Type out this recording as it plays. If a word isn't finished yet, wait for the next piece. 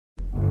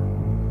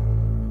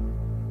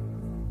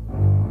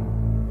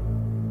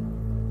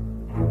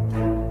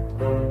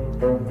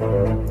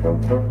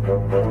don't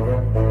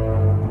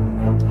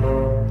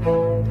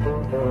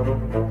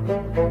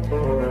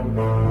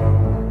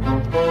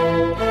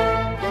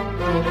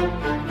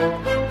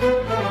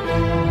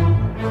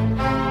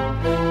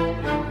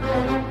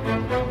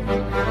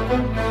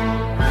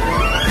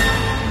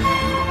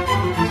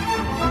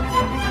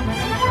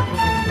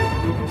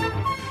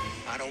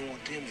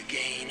want them to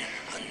gain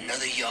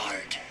another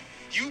yard.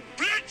 You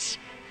blitz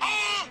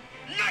all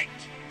night.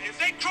 If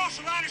they cross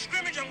the line of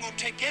scrimmage, I'm going to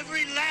take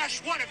every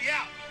last one of you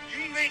out.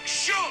 You make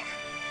sure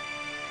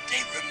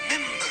they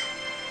remember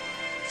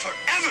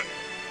forever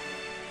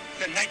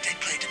the night they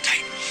played the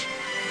Titans.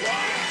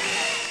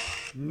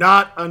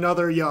 Not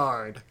another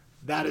yard.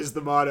 That is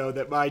the motto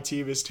that my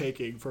team is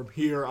taking from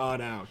here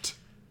on out.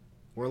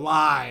 We're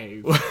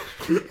live.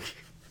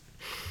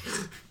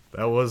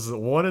 That was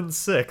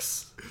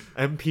 1-6.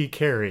 MP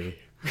Carey.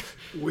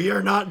 We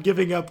are not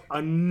giving up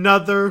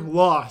another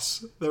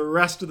loss the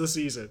rest of the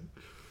season.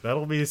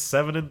 That'll be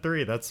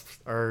 7-3. That's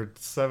our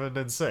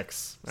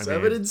 7-6.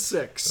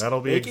 7-6.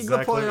 That'll be making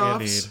exactly the what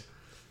you playoffs, need.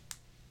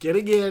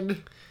 getting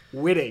in,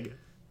 winning.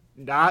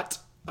 Not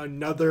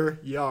another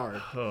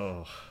yard.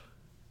 Oh,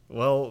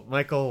 well,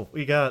 Michael,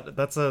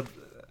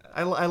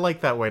 I like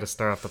that way to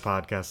start off the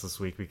podcast this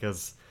week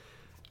because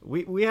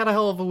we had a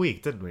hell of a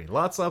week, didn't we?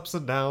 Lots of ups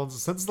and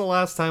downs since the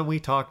last time we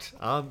talked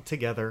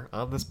together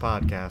on this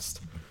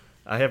podcast.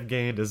 I have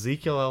gained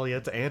Ezekiel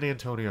Elliott and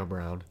Antonio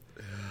Brown.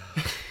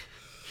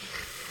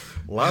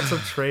 Lots of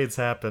trades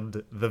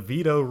happened. The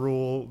veto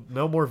rule,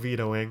 no more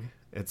vetoing.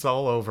 It's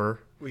all over.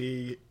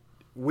 We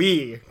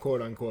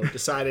quote unquote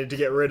decided to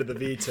get rid of the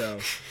veto.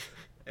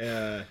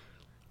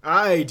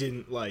 I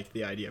didn't like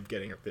the idea of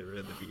getting rid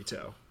of the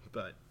veto,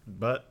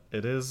 but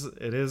it is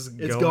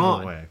going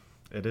gone. away.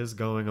 It is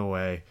going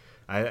away.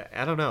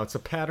 I don't know. It's a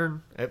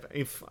pattern.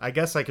 If I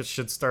guess I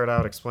should start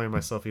out explaining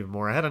myself even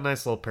more. I had a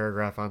nice little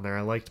paragraph on there.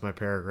 I liked my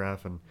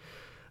paragraph, and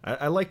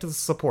I liked the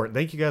support.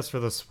 Thank you guys for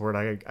the support.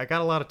 I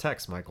got a lot of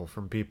texts, Michael,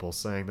 from people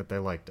saying that they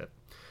liked it.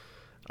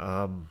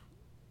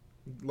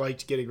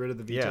 Liked getting rid of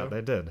the veto? Yeah,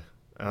 they did.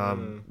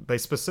 They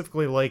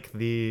specifically like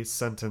the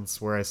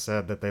sentence where I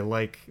said that they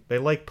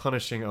like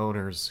punishing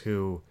owners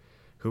who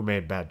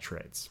made bad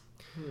trades.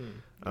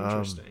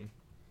 Interesting.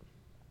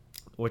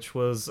 Which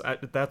was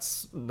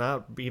that's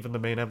not even the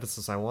main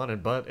emphasis I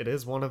wanted, but it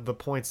is one of the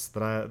points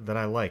that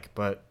I like.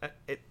 But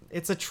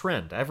it's a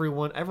trend.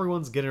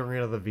 Everyone's getting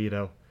rid of the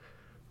veto.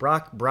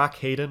 Brock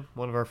Hayden,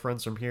 one of our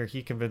friends from here,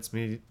 he convinced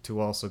me to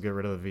also get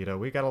rid of the veto.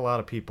 We got a lot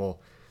of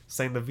people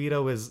saying the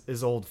veto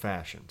is old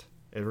fashioned.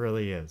 It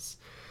really is.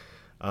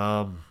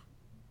 But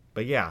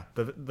yeah,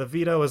 the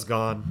veto is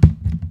gone.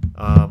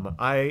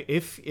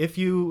 If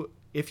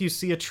you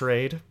see a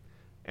trade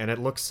and it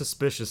looks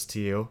suspicious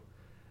to you,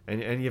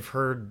 and you've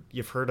heard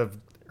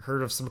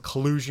of some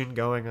collusion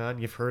going on,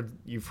 you've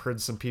heard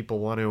some people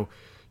want to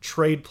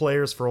trade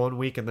players for 1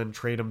 week and then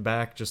trade them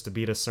back just to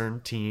beat a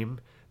certain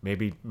team.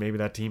 Maybe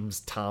that team's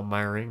Tom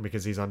Meyering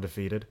because he's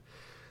undefeated.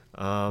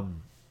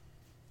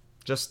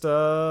 Just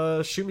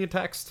shoot me a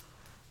text,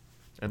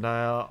 and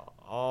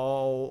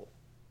I'll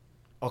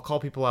call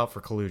people out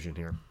for collusion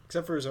here.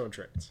 Except for his own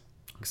trades.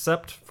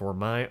 Except for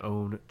my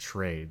own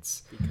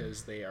trades.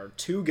 Because they are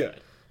too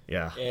good.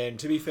 Yeah. And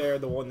to be fair,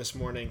 the one this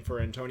morning for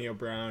Antonio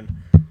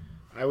Brown,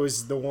 I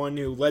was the one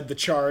who led the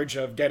charge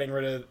of getting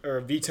rid of or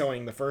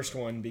vetoing the first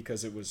one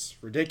because it was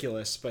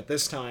ridiculous. But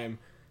this time,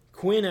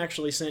 Quinn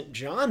actually sent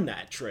John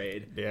that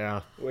trade.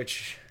 Yeah.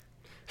 Which,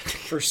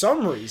 for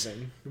some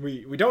reason,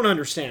 we don't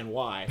understand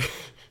why.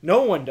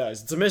 No one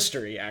does. It's a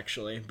mystery,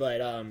 actually.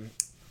 But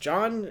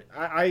John,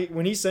 I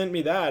when he sent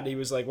me that, he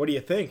was like, "What do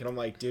you think?" And I'm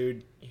like,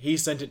 "Dude, he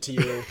sent it to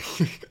you.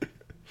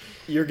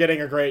 You're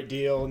getting a great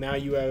deal. Now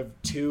you have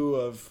two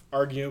of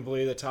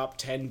arguably the top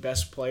 10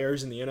 best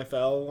players in the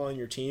NFL on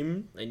your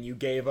team, and you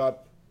gave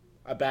up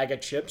a bag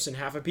of chips and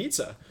half a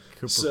pizza."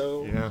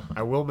 Yeah,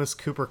 I will miss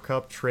Cooper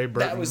Kupp, Trey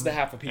Burton. That was the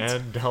half a pizza.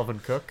 And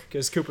Dalvin Cook.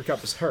 Because Cooper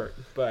Kupp is hurt.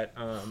 But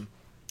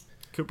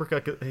Cooper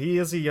Kupp, he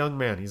is a young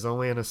man. He's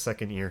only in his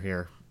second year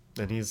here.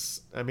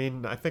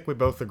 And I think we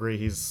both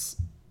agree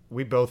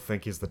we both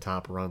think he's the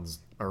top Rams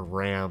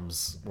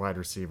wide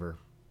receiver.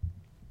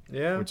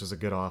 Yeah. Which is a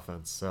good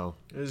offense. So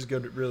he's a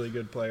good, really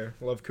good player.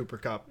 Love Cooper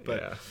Kupp.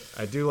 But yeah,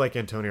 I do like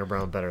Antonio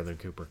Brown better than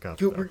Cooper Kupp.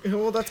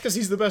 Well, that's because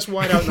he's the best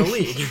wideout in the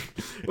league.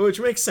 Which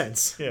makes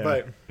sense.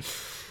 Yeah.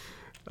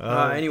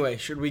 But anyway,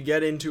 should we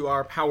get into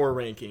our power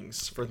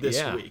rankings for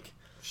this week?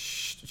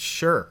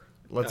 Sure.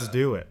 Let's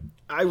do it.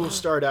 I will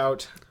start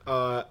out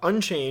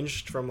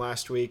unchanged from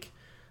last week.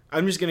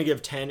 I'm just going to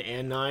give 10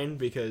 and 9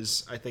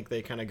 because I think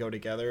they kind of go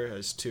together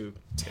as two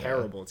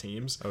terrible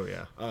teams. Oh,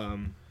 yeah.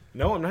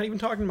 No, I'm not even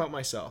talking about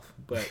myself,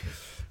 but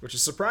which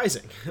is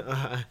surprising.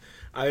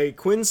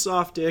 Quinn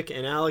Softick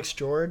and Alex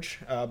George.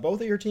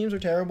 Both of your teams are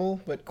terrible,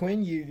 but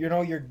Quinn,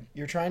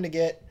 you're trying to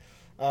get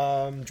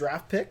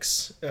draft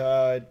picks.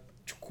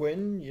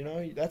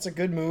 Quinn, that's a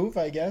good move,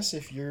 I guess.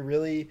 If you're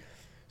really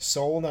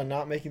sold on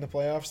not making the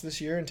playoffs this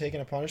year and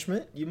taking a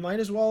punishment, you might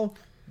as well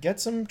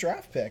get some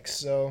draft picks.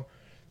 So,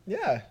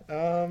 yeah,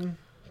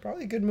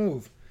 probably a good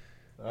move.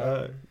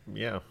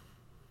 Yeah.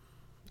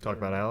 talk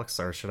about Alex,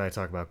 or should I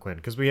talk about Quinn?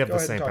 Because we have Go the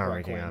ahead and same talk power about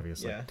ranking, Quinn.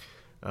 obviously.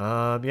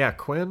 Yeah. Yeah,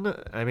 Quinn.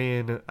 I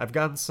mean, I've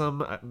gotten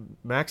some.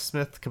 Max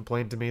Smith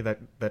complained to me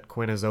that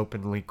Quinn is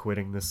openly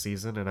quitting this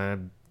season,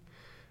 and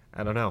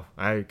I don't know.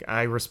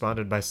 I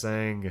responded by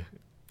saying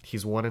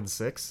he's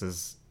 1-6.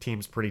 His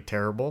team's pretty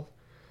terrible,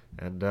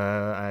 and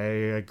I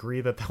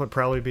agree that would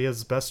probably be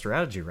his best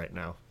strategy right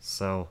now.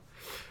 So,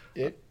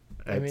 I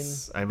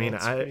mean,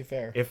 that's pretty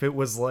fair. if it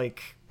was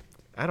like,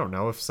 I don't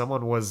know, if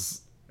someone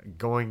was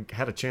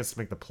had a chance to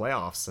make the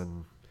playoffs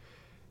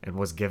and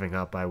was giving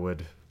up, I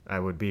would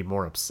be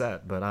more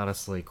upset. But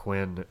honestly,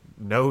 Quinn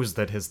knows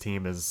that his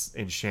team is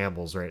in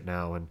shambles right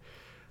now, and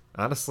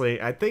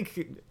honestly, I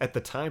think at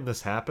the time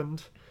this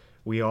happened,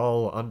 we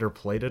all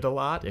underplayed it a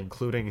lot,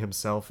 including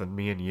himself and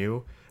me and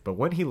you. But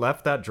when he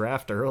left that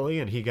draft early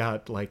and he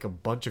got like a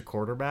bunch of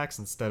quarterbacks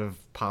instead of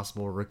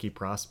possible rookie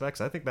prospects,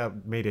 I think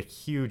that made a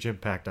huge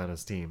impact on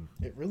his team.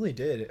 It really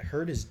did. It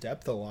hurt his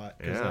depth a lot.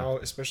 Because now,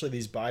 especially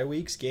these bye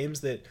weeks,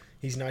 games that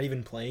he's not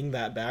even playing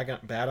that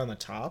bad on the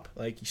top,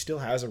 like he still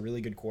has a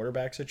really good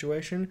quarterback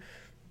situation,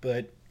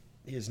 but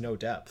he has no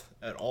depth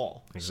at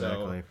all.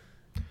 Exactly.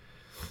 So,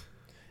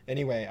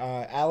 anyway,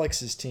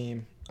 Alex's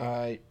team,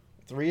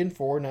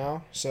 3-4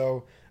 now.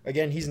 So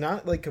again, he's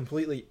not like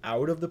completely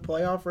out of the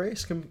playoff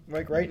race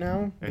like right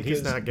now. And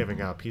he's not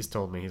giving up. He's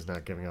told me he's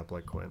not giving up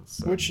like Quinn.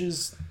 So. Which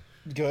is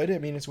good. I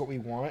mean, it's what we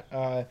want.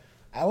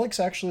 Alex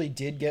actually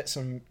did get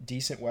some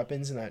decent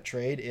weapons in that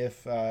trade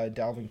if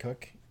Dalvin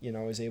Cook,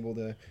 is able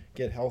to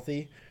get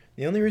healthy.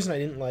 The only reason I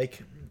didn't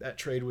like that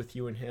trade with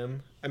you and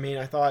him, I mean,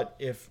 I thought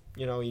if,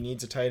 he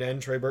needs a tight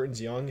end, Trey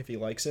Burton's young. If he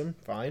likes him,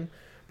 fine.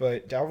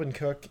 But Dalvin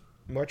Cook,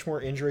 much more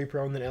injury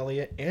prone than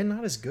Elliott and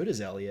not as good as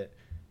Elliott.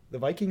 The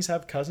Vikings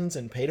have Cousins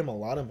and paid him a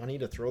lot of money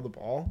to throw the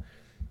ball.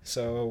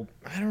 So,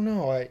 I don't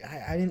know.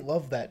 I didn't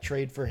love that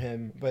trade for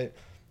him. But,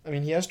 I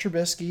mean, he has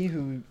Trubisky,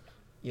 who,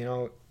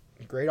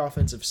 great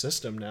offensive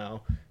system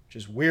now, which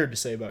is weird to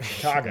say about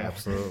Chicago.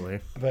 Absolutely.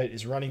 But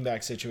his running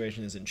back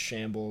situation is in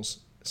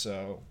shambles,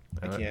 so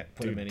I can't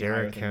put him any higher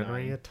Derrick than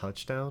Henry, 9. a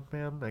touchdown,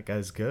 man? That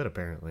guy's good,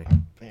 apparently.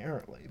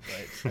 Apparently.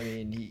 But, I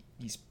mean,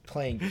 he's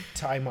playing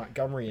Ty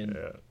Montgomery and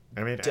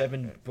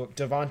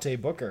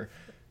Devontae Booker.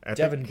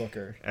 Devin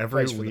Booker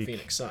plays for the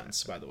Phoenix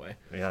Suns, by the way.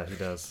 Yeah, he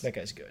does. That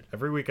guy's good.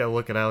 Every week I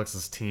look at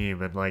Alex's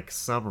team and like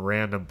some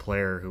random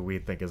player who we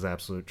think is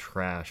absolute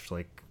trash,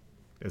 like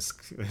is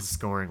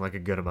scoring like a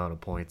good amount of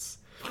points,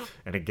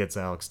 and it gets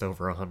Alex to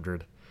over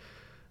 100.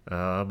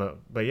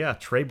 But yeah,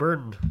 Trey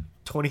Burton,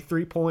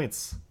 23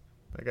 points.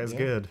 That guy's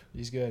good.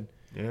 He's good.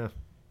 Yeah.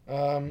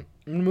 I'm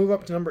gonna move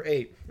up to number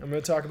 8. I'm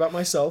gonna talk about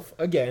myself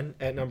again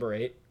at number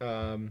 8.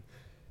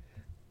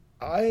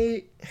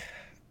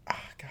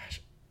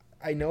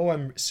 I know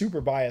I'm super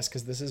biased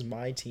because this is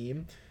my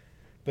team,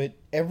 but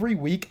every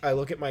week I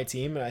look at my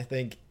team and I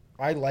think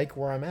I like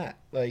where I'm at.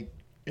 Like,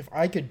 if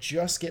I could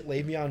just get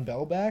Le'Veon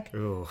Bell back,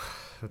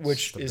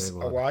 which is a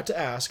lot to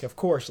ask, of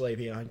course,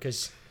 Le'Veon,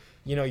 because,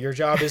 your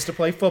job is to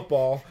play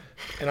football,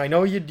 and I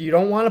know you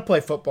don't want to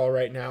play football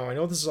right now. I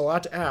know this is a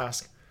lot to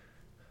ask.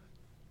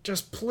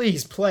 Just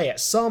please play at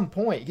some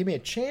point. Give me a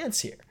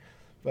chance here.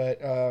 But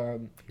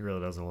he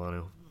really doesn't want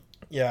to.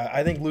 Yeah,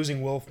 I think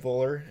losing Will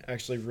Fuller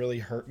actually really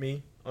hurt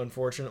me.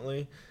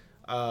 Unfortunately,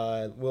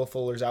 Will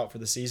Fuller's out for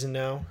the season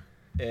now,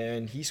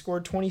 and he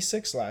scored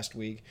 26 last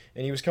week,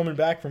 and he was coming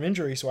back from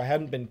injury, so I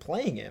hadn't been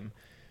playing him.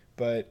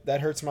 But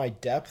that hurts my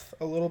depth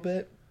a little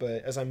bit.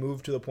 But as I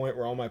move to the point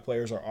where all my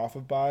players are off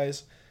of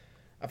buys,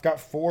 I've got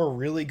 4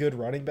 really good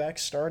running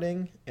backs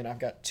starting, and I've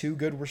got 2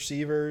 good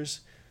receivers,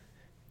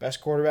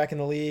 best quarterback in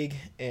the league,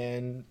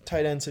 and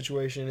tight end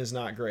situation is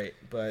not great.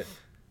 But,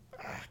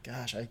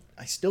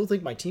 I still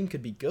think my team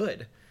could be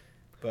good.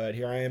 But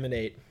here I am at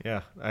 8.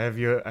 Yeah, I have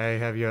you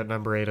at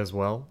number 8 as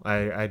well.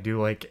 I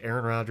do like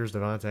Aaron Rodgers,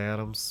 Devontae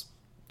Adams,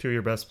 2 of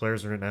your best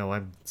players right now.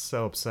 I'm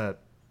so upset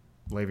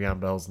Le'Veon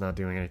Bell's not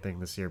doing anything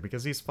this year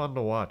because he's fun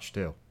to watch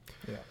too.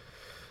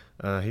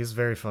 Yeah, he's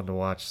very fun to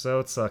watch. So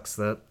it sucks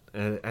that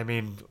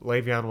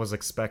Le'Veon was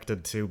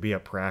expected to be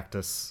at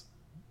practice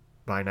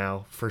by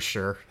now for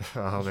sure,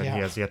 and he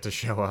has yet to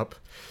show up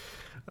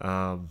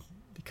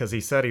because he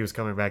said he was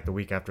coming back the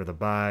week after the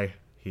bye.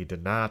 He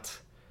did not.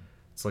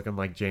 It's looking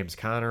like James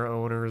Conner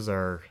owners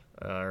are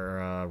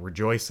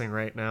rejoicing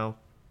right now.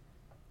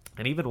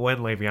 And even when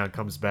Le'Veon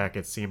comes back,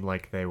 it seemed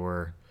like they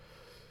were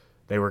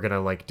going to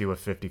like do a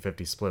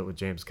 50-50 split with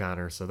James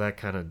Conner. So that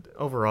kind of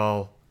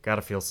overall got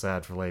to feel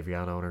sad for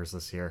Le'Veon owners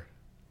this year.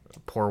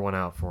 Pour one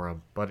out for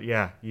him. But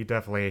yeah, you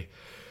definitely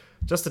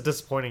just a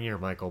disappointing year,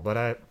 Michael.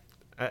 But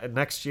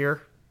next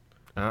year,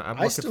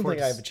 I still think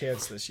I have a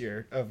chance this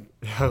year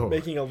of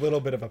making a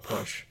little bit of a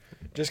push,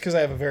 just because I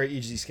have a very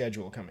easy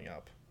schedule coming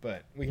up.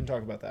 But we can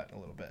talk about that in a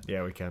little bit.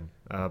 Yeah, we can.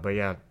 But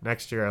yeah,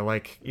 next year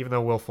even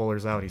though Will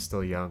Fuller's out, he's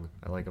still young.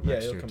 I like him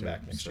next year too. Yeah, he'll come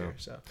back next year.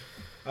 So,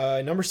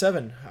 number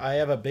 7, I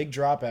have a big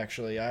drop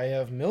actually. I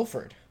have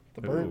Milford,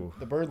 the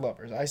bird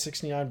lovers,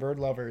 I-69 bird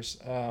lovers.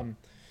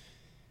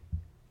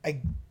 I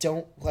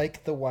don't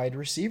like the wide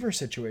receiver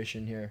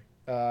situation here.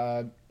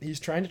 He's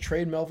trying to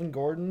trade Melvin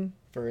Gordon,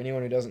 for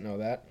anyone who doesn't know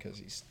that, because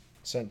he's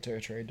sent to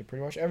a trade to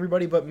pretty much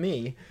everybody but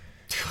me,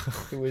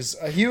 who was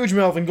a huge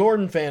Melvin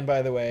Gordon fan,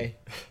 by the way.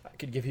 I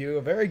could give you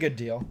a very good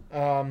deal.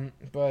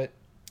 But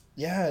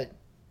yeah,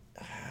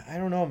 I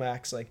don't know,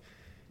 Max. Like,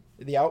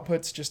 the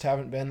outputs just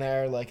haven't been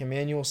there. Like,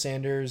 Emmanuel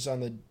Sanders on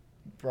the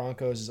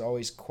Broncos is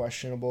always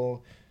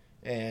questionable,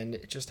 and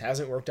it just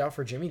hasn't worked out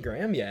for Jimmy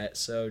Graham yet.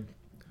 So,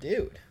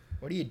 dude,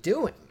 what are you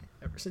doing?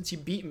 Ever since you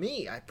beat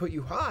me, I put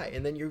you high,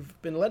 and then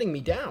you've been letting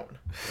me down.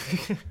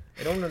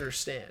 I don't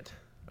understand.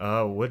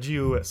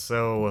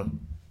 So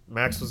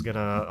Max was gonna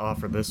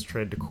offer this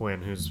trade to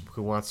Quinn,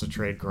 who wants to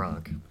trade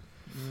Gronk.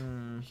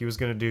 He was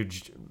gonna do.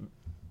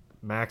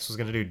 Max was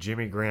gonna do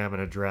Jimmy Graham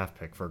and a draft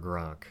pick for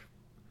Gronk.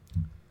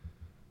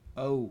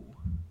 Oh.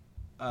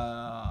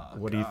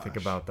 What do you think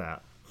about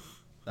that?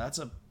 That's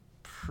a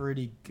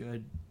pretty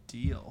good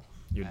deal.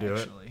 You do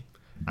it?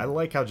 I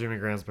like how Jimmy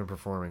Graham's been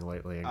performing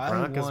lately, and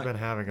Gronk has been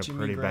having a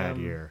pretty bad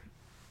year.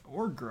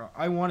 Or Gronk.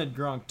 I wanted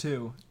Gronk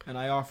too, and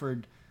I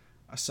offered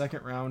a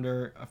second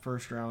rounder, a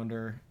first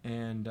rounder,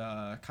 and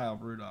Kyle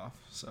Rudolph.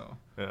 So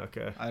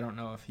okay, I don't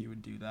know if he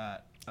would do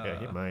that. Yeah,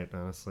 he might,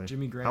 honestly.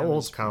 Jimmy Graham. How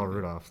old's Kyle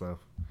Rudolph though?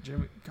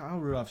 Kyle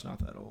Rudolph's not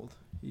that old.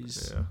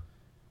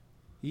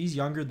 He's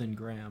younger than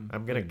Graham.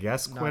 I'm gonna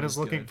guess Quinn is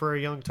looking for a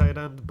young tight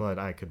end, but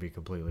I could be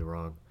completely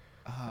wrong.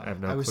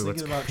 I was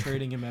thinking about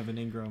trading him Evan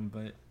Ingram,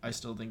 but I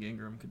still think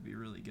Ingram could be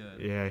really good.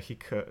 Yeah, he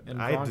could. And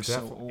Gronk's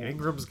so old.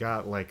 Ingram's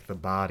got like the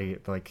body,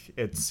 like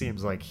it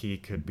seems like he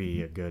could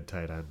be a good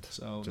tight end.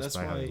 So that's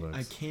why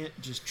I can't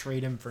just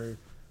trade him for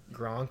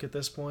Gronk at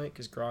this point,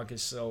 because Gronk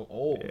is so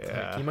old.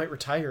 Yeah, like, he might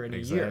retire in a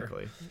year.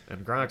 Exactly.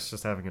 And Gronk's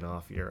just having an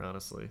off year,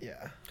 honestly.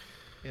 Yeah.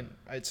 And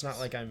it's not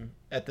like I'm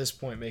at this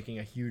point making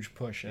a huge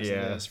push as it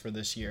is for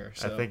this year.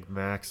 So. I think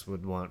Max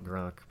would want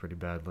Gronk pretty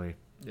badly.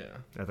 Yeah.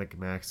 I think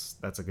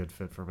that's a good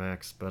fit for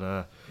Max,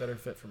 but better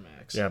fit for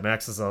Max. Yeah,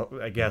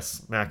 I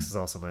guess Max is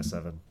also my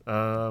 7.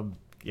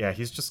 Yeah,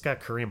 he's just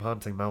got Kareem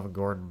Hunt and Melvin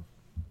Gordon,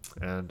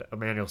 and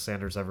Emmanuel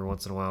Sanders every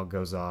once in a while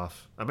goes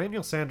off.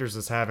 Emmanuel Sanders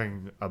is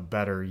having a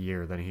better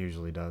year than he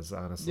usually does,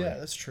 honestly. Yeah,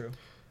 that's true.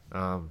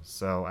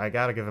 So I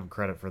got to give him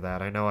credit for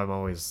that. I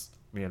know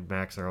me and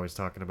Max are always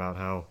talking about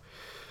how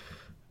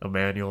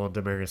Emmanuel and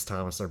Demaryius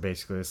Thomas are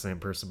basically the same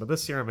person, but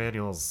this year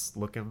Emmanuel's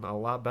looking a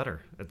lot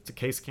better.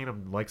 Case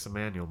Keenum likes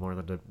Emmanuel more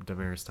than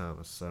Demaryius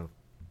Thomas, so.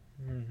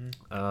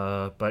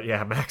 But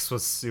yeah, Max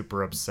was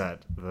super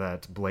upset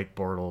that Blake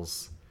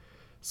Bortles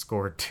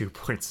scored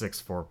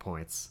 2.64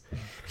 points.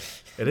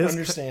 It is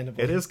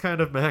understandable. It is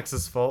kind of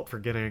Max's fault for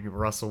getting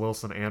Russell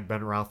Wilson and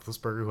Ben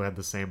Roethlisberger, who had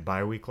the same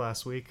bye week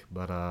last week,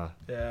 but yeah,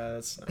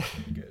 that's not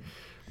good.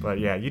 But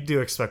yeah, you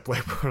do expect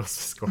Blake Bortles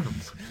to score.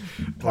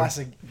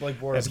 Classic Blake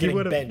Bortles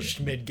getting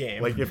benched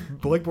mid-game. Like, if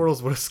Blake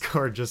Bortles would have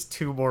scored just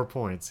 2 more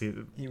points, he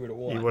would have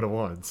won. He would have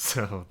won.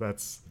 So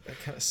that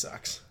kind of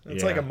sucks.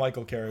 It's like a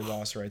Michael Carey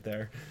loss right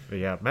there. But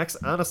yeah, Max,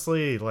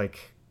 honestly,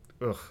 like,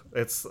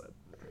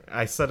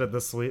 I said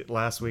it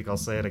last week. I'll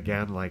say it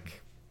again.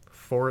 Like,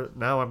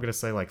 now I'm gonna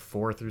say like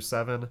 4 through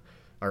 7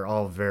 are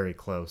all very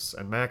close.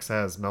 And Max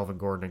has Melvin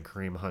Gordon and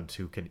Kareem Hunt,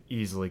 who can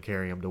easily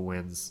carry him to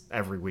wins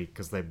every week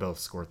because they both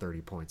score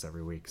 30 points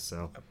every week.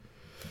 So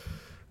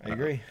I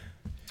agree.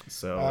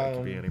 So it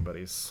could be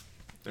anybody's.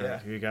 Yeah.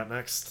 Who you got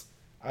next?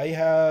 I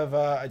have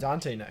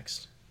Adante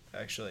next,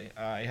 actually.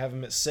 I have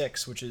him at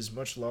 6, which is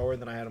much lower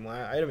than I had him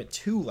last. I had him at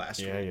 2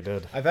 last week. Yeah, you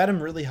did. I've had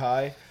him really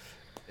high,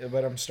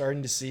 but I'm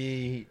starting to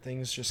see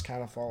things just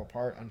kind of fall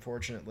apart,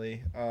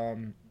 unfortunately.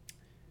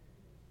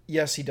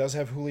 Yes, he does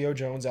have Julio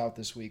Jones out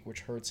this week,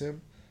 which hurts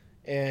him.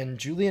 And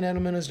Julian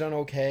Edelman has done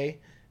okay,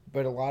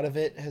 but a lot of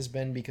it has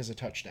been because of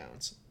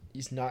touchdowns.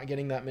 He's not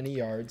getting that many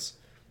yards.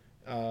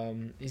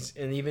 And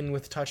even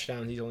with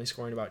touchdowns, he's only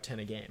scoring about 10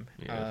 a game.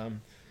 Yeah.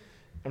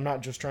 I'm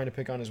not just trying to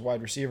pick on his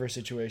wide receiver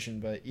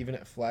situation, but even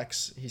at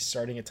flex, he's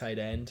starting a tight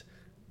end.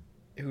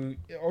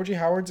 O.J.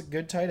 Howard's a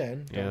good tight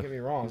end, don't get me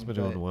wrong. He's been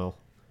doing well.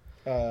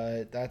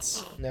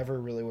 That's never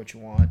really what you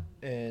want,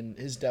 and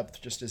his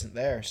depth just isn't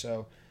there,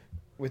 so...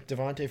 With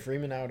Devontae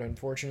Freeman out,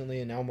 unfortunately,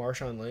 and now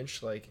Marshawn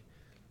Lynch, like,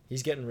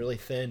 he's getting really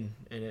thin,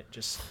 and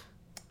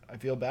I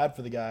feel bad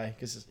for the guy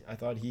because I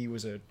thought he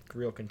was a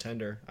real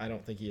contender. I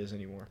don't think he is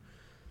anymore.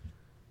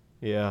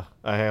 Yeah,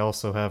 I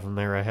also have him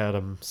there. I had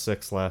him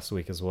 6 last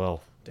week as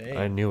well. Dang.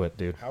 I knew it,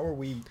 dude. How are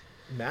we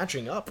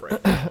matching up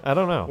right now? I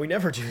don't know. We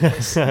never do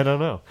this. I don't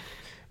know.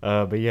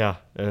 But yeah,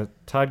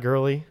 Todd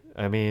Gurley.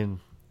 I mean,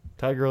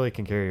 Todd Gurley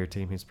can carry your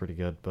team. He's pretty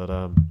good, but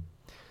I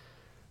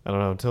don't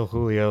know, until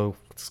Julio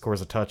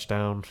scores a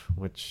touchdown,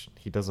 which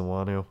he doesn't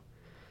want to.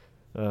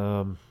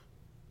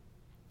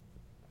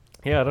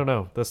 Yeah, I don't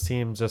know. This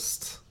team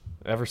just,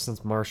 ever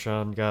since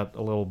Marshawn got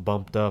a little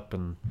bumped up,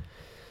 and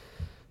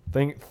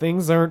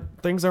things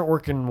aren't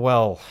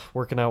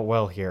working out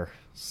well here.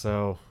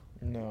 So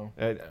no,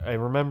 I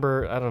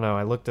remember, I don't know,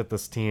 I looked at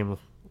this team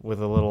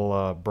with a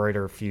little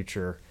brighter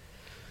future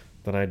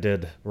than I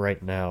did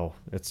right now.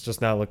 It's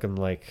just not looking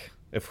like.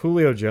 If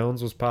Julio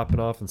Jones was popping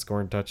off and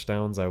scoring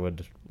touchdowns, I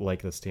would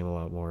like this team a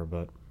lot more,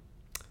 but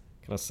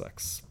kind of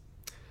sucks.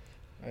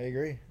 I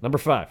agree. Number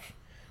 5.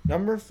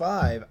 Number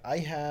 5, I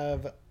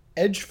have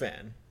Edge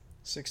Fan.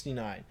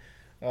 69.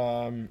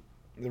 The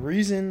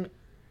reason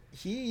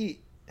he's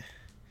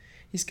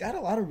got a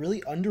lot of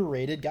really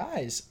underrated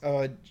guys.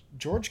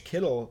 George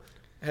Kittle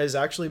has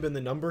actually been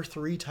the number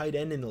 3 tight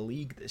end in the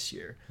league this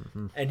year,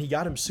 and he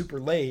got him super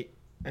late.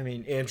 I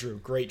mean, Andrew,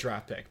 great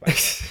draft pick, by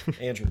the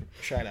way. Andrew,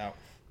 shout out.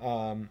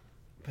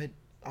 But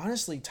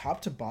honestly,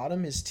 top to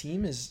bottom, his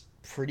team is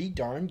pretty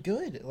darn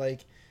good.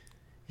 Like,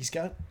 he's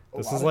got a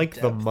This lot is of like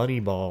the depth. money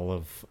ball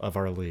of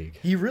our league.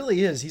 He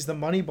really is. He's the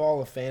money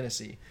ball of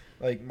fantasy.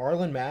 Like,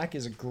 Marlon Mack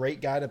is a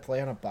great guy to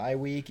play on a bye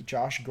week.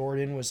 Josh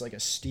Gordon was like a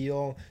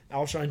steal.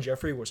 Alshon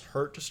Jeffrey was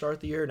hurt to start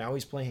the year. Now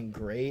he's playing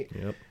great.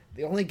 Yep.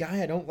 The only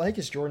guy I don't like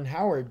is Jordan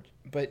Howard,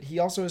 but he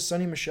also has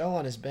Sonny Michel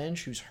on his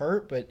bench, who's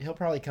hurt, but he'll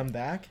probably come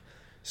back.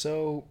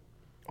 So,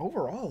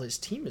 overall, his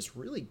team is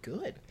really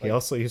good. He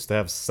also used to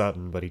have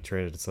Sutton, but he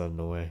traded Sutton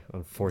away,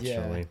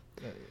 unfortunately.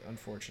 Yeah,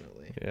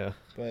 unfortunately. Yeah.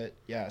 But,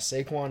 yeah,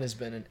 Saquon has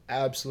been an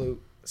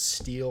absolute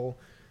steal.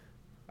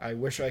 I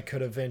wish I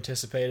could have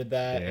anticipated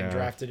that and Yeah.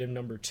 drafted him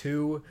number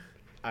 2.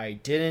 I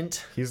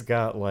didn't. He's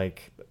got,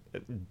 like...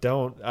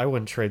 I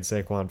wouldn't trade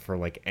Saquon for,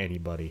 like,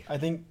 anybody. I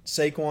think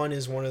Saquon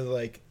is one of the,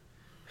 like...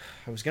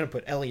 I was going to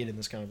put Elliott in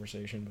this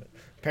conversation, but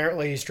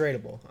apparently he's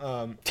tradable.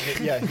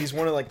 Yeah, he's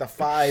one of, like, the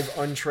 5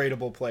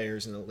 untradeable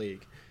players in the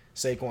league.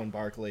 Saquon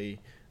Barkley.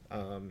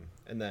 And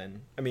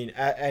then, I mean,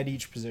 at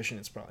each position,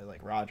 it's probably, like,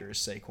 Rodgers,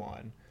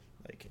 Saquon,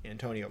 like,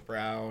 Antonio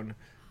Brown...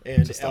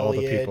 And Just all the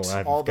Elliott, people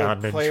I've all the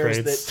gotten in players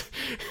trades.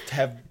 that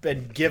have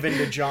been given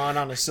to John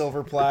on a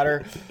silver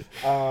platter,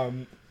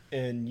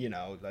 and you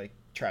know, like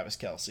Travis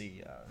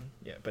Kelce,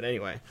 yeah. But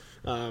anyway,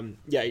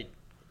 yeah,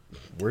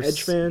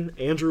 Edge fan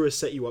Andrew has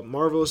set you up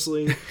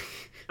marvelously.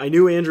 I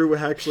knew Andrew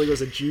actually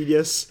was a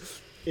genius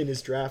in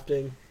his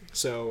drafting,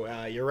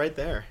 so you're right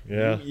there.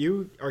 Yeah.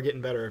 you are getting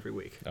better every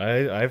week.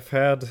 I've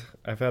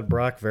had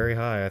Brock very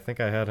high. I think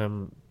I had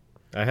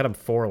him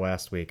 4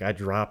 last week. I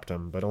dropped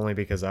him, but only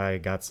because I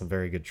got some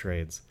very good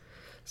trades.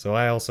 So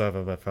I also have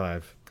him at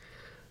 5.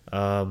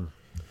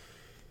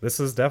 This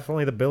is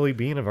definitely the Billy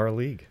Bean of our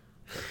league.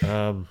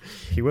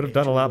 He would have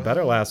done a lot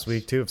better last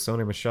week too if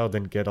Sonny Michel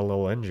didn't get a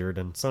little injured.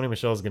 And Sonny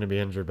Michel is going to be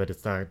injured, but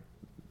it's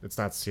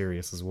not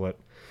serious, is what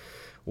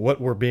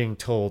we're being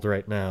told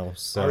right now.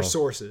 So Our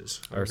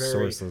sources, are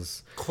very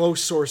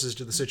close sources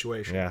to the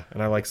situation. Yeah,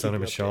 and I like Sonny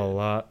Michel a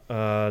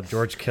lot.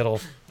 George Kittle,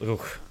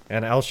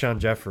 and Alshon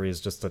Jeffrey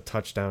is just a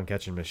touchdown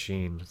catching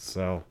machine.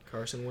 So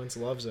Carson Wentz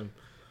loves him.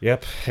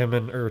 Yep, him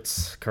and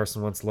Ertz.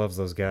 Carson Wentz loves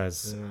those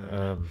guys.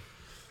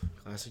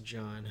 Classic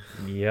John.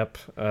 Yep.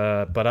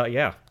 But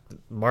yeah,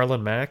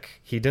 Marlon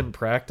Mack, he didn't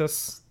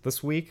practice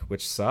this week,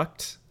 which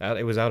sucked.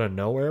 It was out of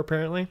nowhere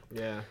apparently.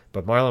 Yeah.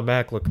 But Marlon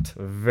Mack looked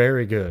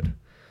very good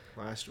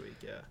Last week,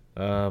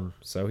 yeah.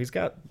 So he's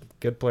got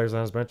good players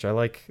on his bench.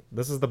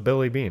 This is the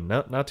Billy Bean.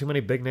 Not too many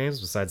big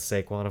names besides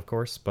Saquon, of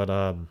course,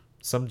 but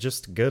some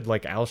just good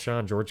like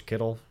Alshon, George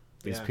Kittle.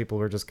 These people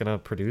are just gonna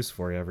produce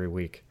for you every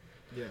week.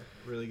 Yeah,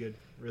 really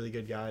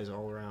good guys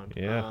all around.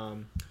 Yeah.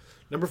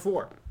 Number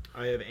 4,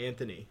 I have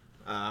Anthony.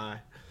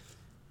 I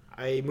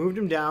moved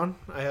him down.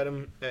 I had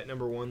him at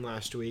number 1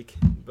 last week,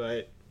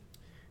 but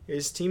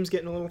his team's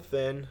getting a little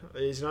thin.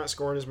 He's not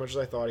scoring as much as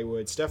I thought he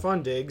would.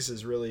 Stephon Diggs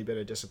has really been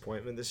a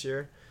disappointment this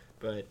year,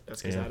 but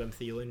that's because Adam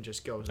Thielen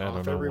just goes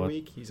off every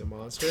week. He's a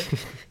monster.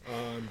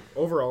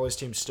 Overall, his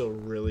team's still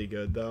really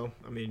good, though.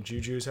 I mean,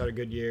 Juju's had a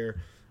good year.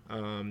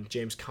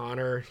 James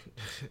Conner,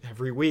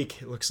 every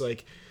week, it looks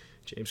like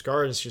James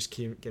Garden's just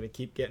going to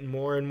keep getting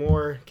more and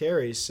more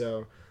carries.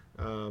 So,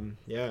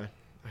 yeah,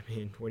 I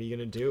mean, what are you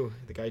going to do?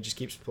 The guy just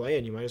keeps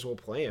playing. You might as well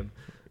play him.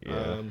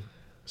 Yeah.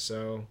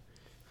 So,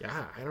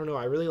 yeah, I don't know.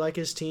 I really like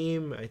his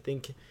team. I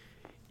think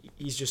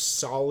he's just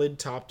solid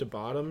top to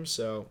bottom,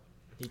 so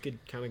he could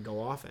kind of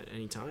go off at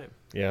any time.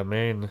 Yeah,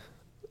 the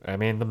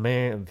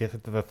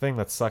thing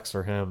that sucks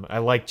for him, I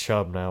like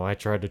Chubb now. I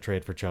tried to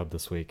trade for Chubb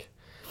this week.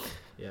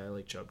 Yeah, I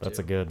like Chubb That's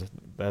too.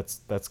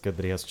 That's good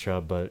that he has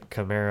Chubb, but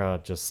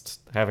Kamara just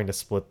having to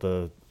split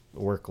the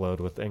workload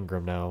with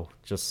Ingram now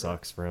just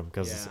sucks for him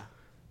because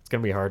it's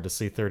going to be hard to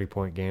see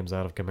 30-point games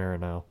out of Kamara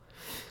now.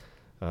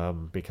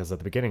 Because at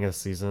the beginning of the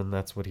season,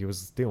 that's what he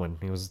was doing.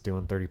 He was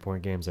doing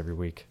 30-point games every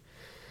week.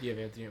 Do you have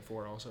Anthony at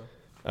 4 also?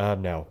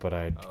 No, but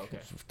I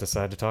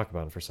decided to talk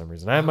about him for some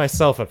reason. I have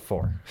myself at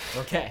 4.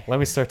 Okay. Let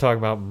me start talking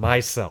about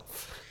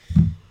myself.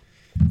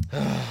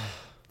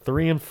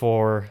 3 and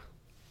 4.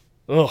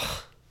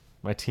 Ugh.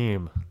 My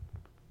team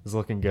is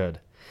looking good.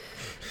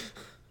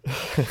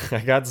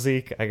 I got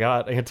Zeke. I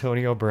got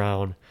Antonio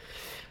Brown.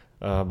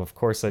 Of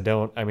course, I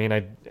don't. I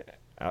mean,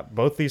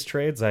 both these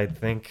trades, I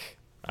think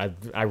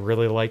I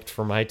really liked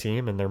for my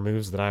team and their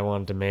moves that I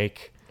wanted to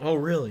make. Oh,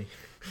 really?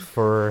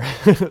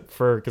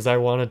 Because I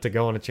wanted to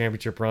go on a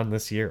championship run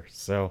this year.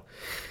 So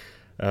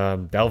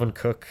Dalvin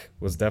Cook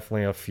was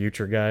definitely a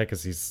future guy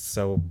because he's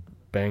so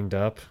banged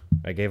up.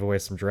 I gave away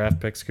some draft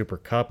picks. Cooper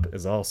Kupp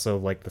is also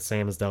like the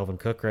same as Dalvin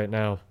Cook right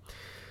now.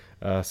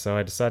 So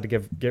I decided to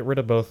get rid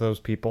of both those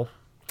people.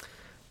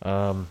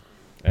 And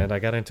I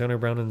got Antonio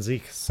Brown and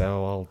Zeke,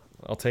 so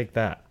I'll take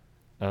that.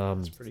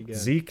 That's pretty good.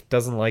 Zeke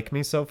doesn't like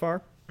me so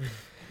far.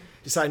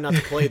 decided not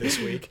to play this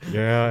week.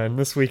 Yeah, and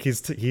this week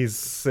he's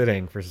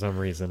sitting for some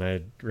reason.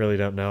 I really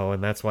don't know,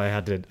 and that's why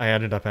I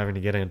ended up having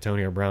to get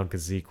Antonio Brown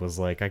because Zeke was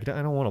like, I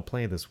don't want to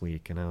play this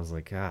week, and I was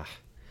like,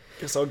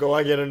 Guess I'll go.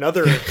 I get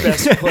another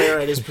best player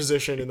at his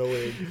position in the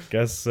league.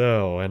 Guess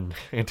so. And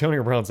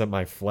Antonio Brown's at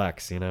my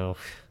flex,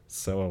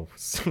 so.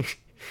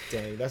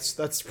 Dang,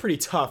 that's pretty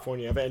tough when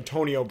you have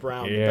Antonio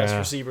Brown, the Yeah. best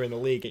receiver in the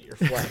league, at your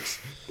flex.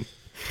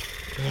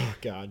 Oh,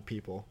 God,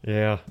 people.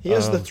 Yeah. He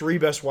has the 3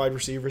 best wide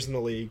receivers in the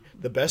league,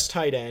 the best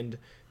tight end.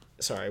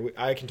 Sorry,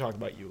 I can talk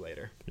about you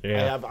later.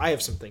 Yeah. I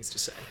have some things to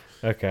say.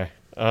 Okay.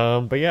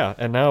 But yeah,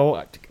 and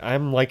now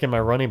I'm liking my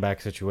running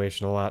back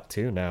situation a lot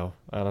too now,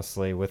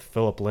 honestly, with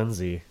Philip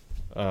Lindsay.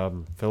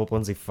 Philip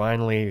Lindsay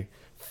finally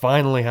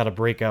had a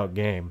breakout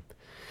game.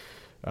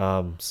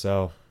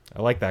 So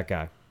I like that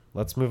guy.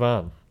 Let's move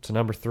on to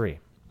number 3.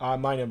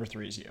 My number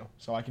 3 is you,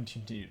 so I can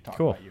continue to talk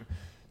Cool. about you.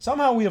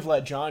 Somehow we have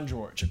let John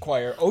George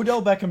acquire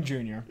Odell Beckham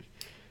Jr.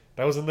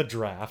 That was in the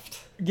draft.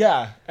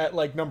 Yeah, at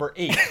like number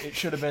 8. It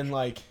should have been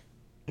like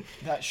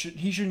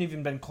he shouldn't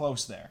even been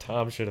close there.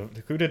 Tom should have.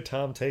 Who did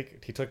Tom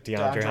take? He took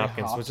DeAndre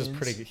Hopkins, which is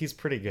pretty. He's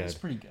pretty good. He's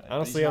pretty good.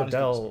 Honestly, But he's not as good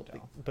Odell, as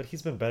Odell. but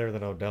he's been better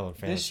than Odell in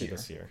fantasy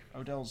this year.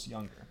 Odell's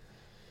younger.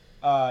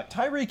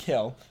 Tyreek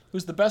Hill,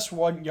 who's the best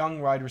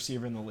young wide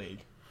receiver in the league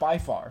by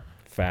far.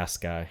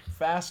 Fast guy.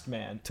 Fast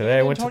man. Today and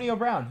I went to- Antonio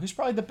Brown, who's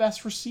probably the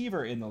best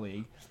receiver in the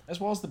league, as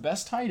well as the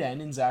best tight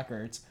end in Zach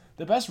Ertz,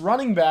 the best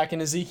running back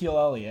in Ezekiel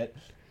Elliott,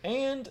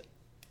 and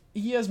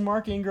he has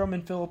Mark Ingram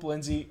and Philip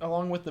Lindsay,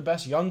 along with the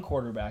best young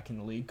quarterback in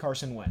the league,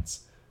 Carson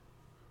Wentz.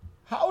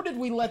 How did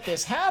we let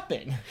this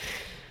happen?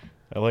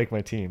 I like my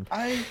team.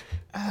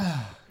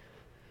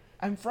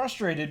 I'm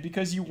frustrated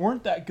because you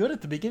weren't that good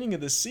at the beginning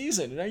of the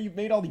season, and now you've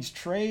made all these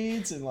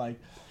trades, and like,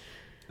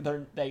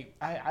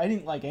 I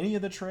didn't like any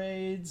of the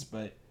trades,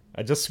 but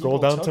I just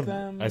scrolled people down took to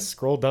them. I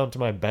scrolled down to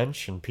my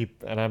bench and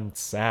I'm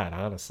sad,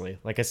 honestly.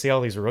 Like I see all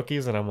these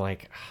rookies and I'm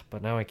like,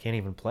 but now I can't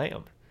even play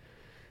them.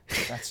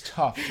 That's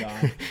tough,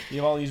 John. You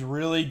have all these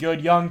really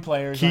good young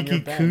players on your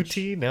Kiki bench.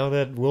 Kuti, now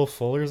that Will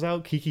Fuller's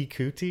out, Kiki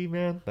Kuti,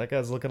 man, that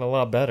guy's looking a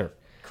lot better.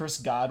 Chris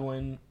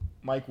Godwin,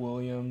 Mike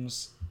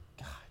Williams.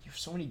 God, you have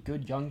so many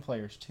good young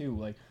players too.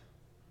 Like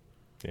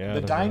Yeah, I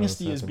the don't know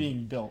dynasty what's is happening.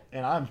 being built,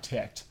 and I'm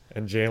ticked.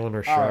 And Jalen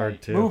Richard All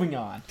right, too. moving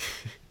on.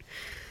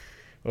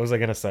 What was I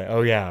gonna say?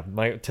 Oh yeah,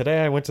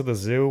 today I went to the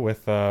zoo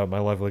with my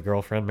lovely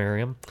girlfriend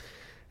Miriam,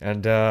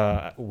 and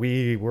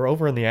we were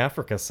over in the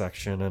Africa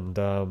section,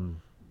 and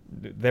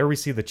there we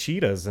see the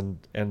cheetahs,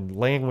 and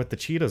laying with the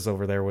cheetahs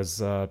over there was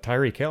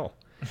Tyreek Hill.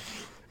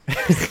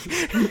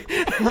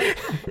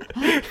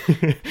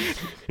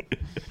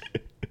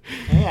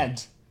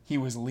 And he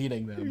was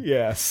leading them.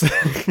 Yes.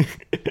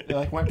 They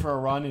like went for a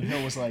run, and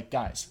Hill was like,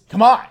 "Guys,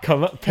 come on,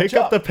 Come on, pick Catch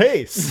up the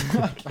pace.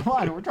 come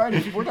on, we're trying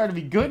to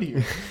be good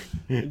here."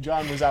 And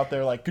John was out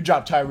there like, "Good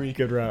job, Tyreek.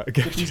 Good route.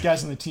 Get these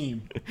guys on the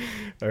team."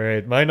 All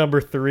right, my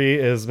number 3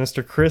 is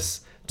Mr.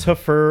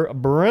 Christopher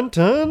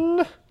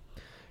Brenton.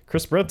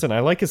 Chris Brenton,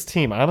 I like his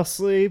team.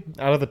 Honestly,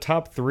 out of the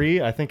top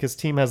 3, I think his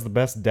team has the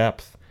best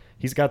depth.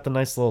 He's got the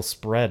nice little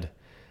spread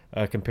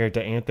compared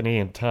to Anthony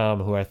and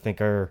Tom, who I think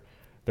they're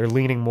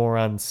leaning more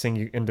on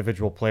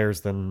individual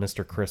players than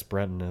Mr. Chris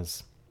Brenton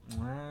is.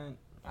 All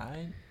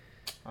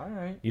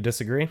right. You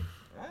disagree?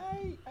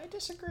 I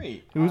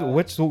disagree.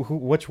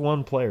 Which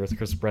one player is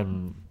Chris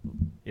Brenton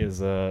is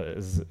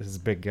his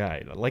big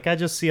guy? Like I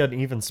just see an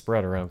even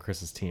spread around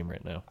Chris's team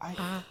right now.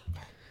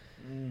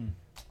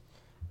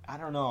 I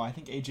don't know. I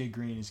think AJ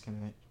Green is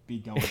gonna be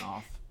going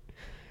off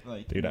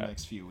Dude, in the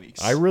next few weeks.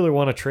 I really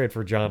want to trade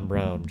for John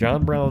Brown.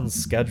 John Brown's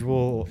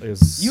schedule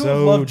is You so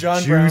have loved John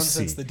juicy. Brown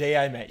since the day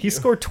I met you. He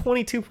scored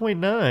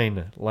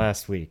 22.9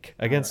 last week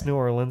against New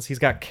Orleans. He's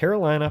got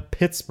Carolina,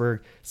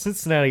 Pittsburgh,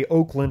 Cincinnati,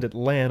 Oakland,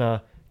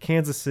 Atlanta,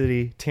 Kansas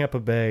City, Tampa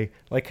Bay.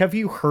 Like, have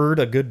you heard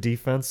a good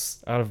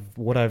defense out of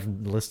what I've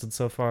listed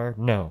so far?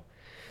 No.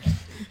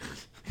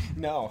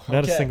 No,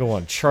 Not okay. a single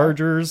one.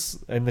 Chargers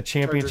in the Chargers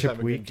championship have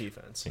a week. good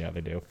defense. Yeah,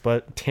 they do.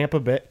 But Tampa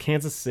Bay,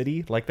 Kansas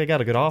City, like they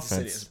got a good Kansas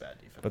offense. City is a bad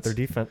defense. But their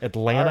defense,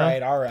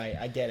 Atlanta. All right.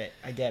 I get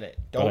it.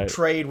 Don't I-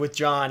 trade with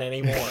John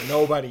anymore.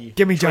 Nobody.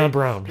 Give me John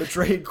Brown. The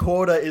trade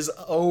quota is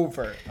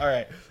over. All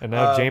right. And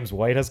now James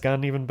White has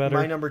gotten even better.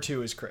 My number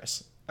 2 is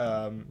Chris. You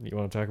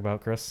want to talk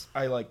about Chris?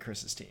 I like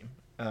Chris's team.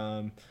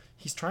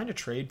 He's trying to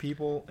trade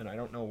people, and I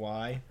don't know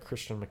why.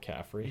 Christian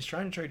McCaffrey. He's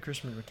trying to trade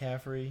Christian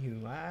McCaffrey,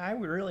 who I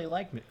would really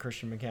like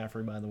Christian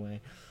McCaffrey, by the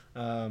way.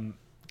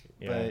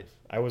 Yeah, But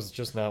I was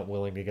just not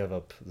willing to give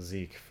up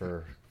Zeke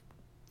for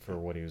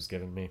what he was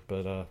giving me.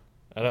 But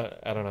I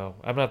don't know.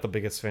 I'm not the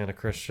biggest fan of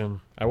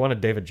Christian. I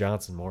wanted David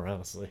Johnson more,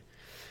 honestly.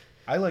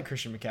 I like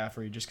Christian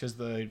McCaffrey just because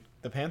the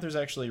Panthers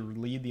actually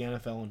lead the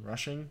NFL in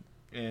rushing,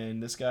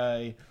 and this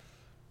guy,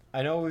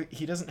 I know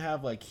he doesn't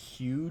have like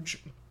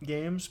huge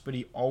games, but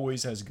he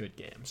always has good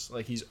games.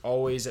 Like he's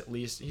always at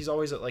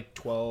like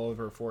 12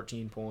 or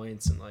 14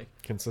 points, and like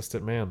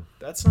Consistent man.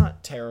 that's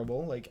not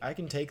terrible. Like I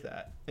can take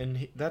that,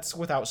 and that's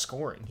without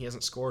scoring. He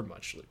hasn't scored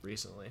much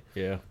recently.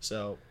 Yeah.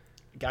 So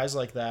guys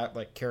like that,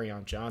 like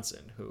Kerryon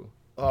Johnson, who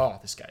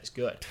this guy's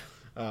good.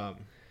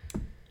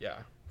 Yeah,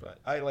 but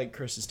I like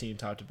Chris's team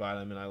top to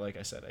bottom, and like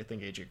I said, I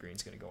think AJ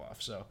Green's going to go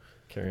off. So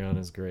Carry on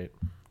is great.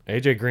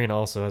 AJ Green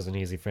also has an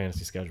easy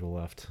fantasy schedule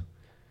left.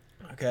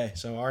 okay,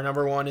 so our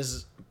number one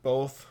is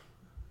both.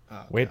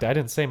 Oh, Wait, God. I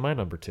didn't say my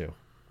number 2.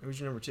 Who's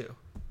your number 2?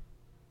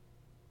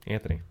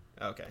 Anthony.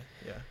 Okay,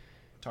 yeah.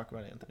 Talk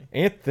about Anthony.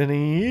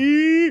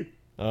 Anthony.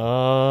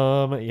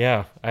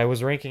 Yeah, I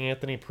was ranking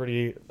Anthony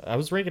I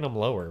was ranking him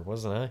lower,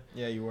 wasn't I?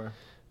 Yeah, you were.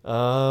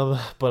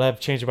 But I've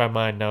changed my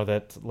mind now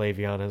that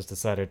Le'Veon has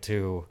decided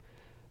to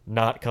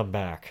not come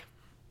back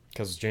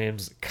because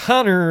James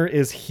Conner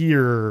is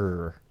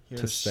here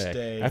to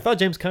stay. I thought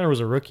James Conner was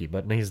a rookie,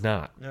 but he's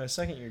not. No, a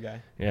second-year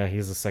guy. Yeah,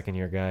 he's a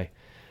second-year guy.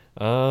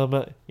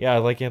 Yeah, I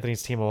like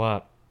Anthony's team a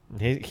lot.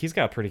 He's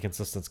got pretty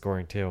consistent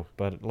scoring too.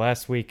 But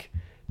last week,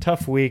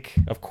 tough week.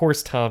 Of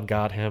course, Tom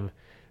got him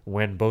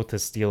when both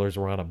his Steelers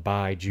were on a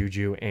bye,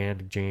 Juju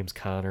and James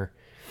Conner.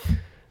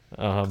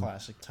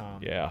 Classic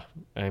Tom. Yeah,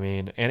 I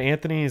mean, and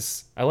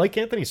I like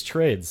Anthony's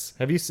trades.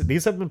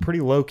 These have been pretty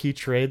low-key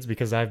trades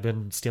because I've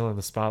been stealing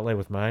the spotlight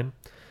with mine.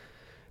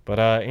 But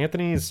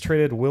Anthony's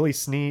traded Willie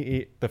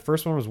Snead. The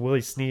first one was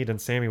Willie Snead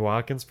and Sammy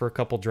Watkins for a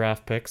couple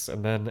draft picks,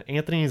 and then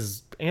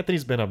Anthony's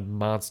been a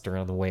monster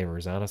on the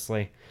waivers.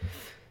 Honestly,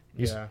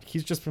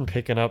 he's just been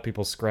picking up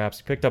people's scraps.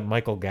 He picked up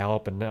Michael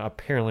Gallup, and now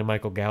apparently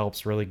Michael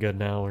Gallup's really good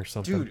now or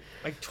something. Dude,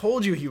 I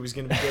told you he was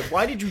going to be good.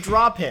 Why did you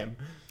drop him?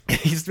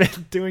 He's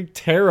been doing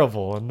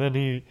terrible, and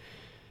then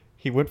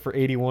he went for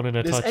 81 and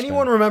a touchdown. Does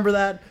anyone remember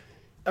that?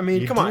 I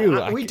mean, come do.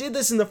 on. We did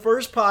this in the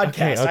first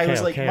podcast. I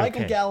was like,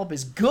 Michael Gallup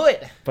is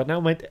good. But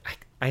now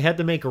I had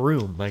to make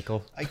room,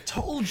 Michael. I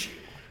told you.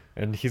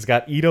 And he's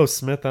got Ito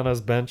Smith on his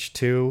bench,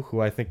 too,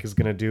 who I think is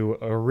going to do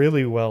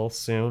really well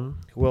soon.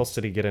 Who else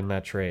did he get in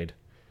that trade?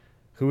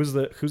 Who's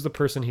the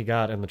person he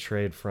got in the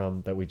trade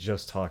from that we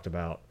just talked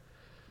about?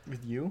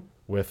 With you?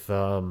 With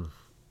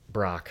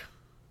Brock,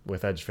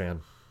 with Edge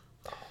Fan.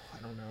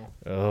 I don't know.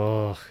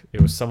 Oh,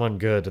 it was someone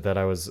good that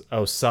I was...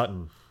 Oh,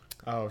 Sutton.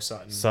 Oh,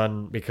 Sutton.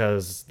 Sutton,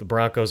 because the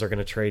Broncos are going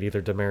to trade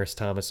either Demaryius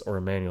Thomas or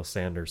Emmanuel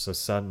Sanders, so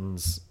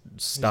Sutton's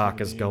stock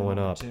is going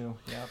up.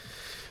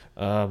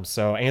 Yep.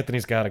 So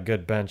Anthony's got a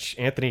good bench.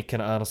 Anthony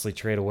can honestly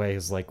trade away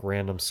his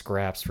random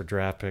scraps for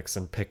draft picks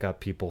and pick up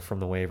people from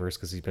the waivers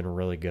because he's been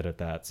really good at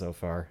that so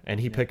far.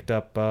 And he picked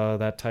up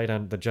that tight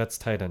end, the Jets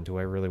tight end, who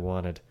I really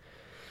wanted,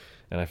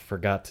 and I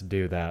forgot to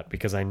do that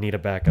because I need a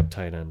backup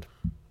tight end.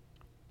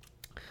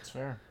 That's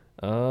fair.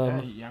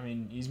 I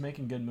mean, he's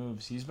making good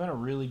moves. He's been a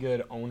really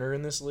good owner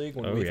in this league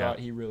when we thought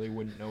he really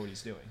wouldn't know what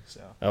he's doing.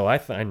 So. Oh,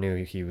 I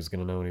knew he was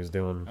going to know what he was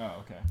doing. Oh,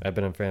 okay. I've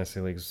been in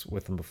fantasy leagues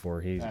with him before.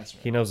 He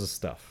knows his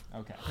stuff.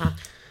 Okay.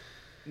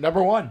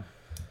 Number 1.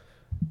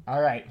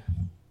 All right.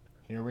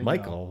 Here we go.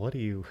 Michael, what do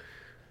you...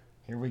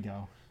 Here we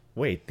go.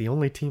 Wait, the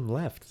only team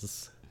left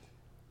is...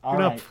 You're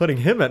not putting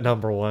him at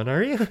number 1,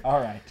 are you?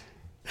 All right.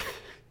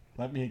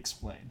 Let me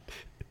explain.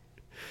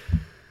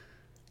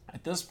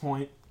 At this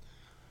point,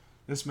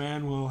 this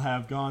man will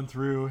have gone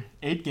through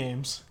 8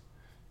 games,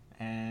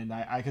 and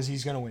because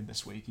he's going to win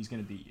this week. He's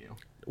going to beat you.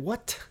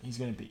 What? He's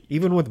going to beat you.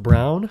 Even with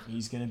Brown?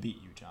 He's going to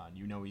beat you, John.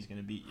 You know he's going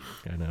to beat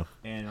you. I know.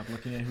 And I'm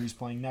looking at who he's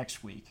playing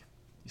next week.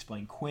 He's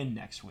playing Quinn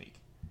next week.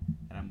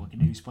 And I'm looking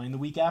at who's playing the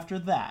week after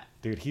that.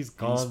 Dude, he's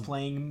gone. He's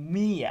playing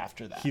me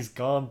after that. He's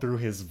gone through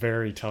his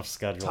very tough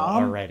schedule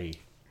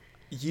already.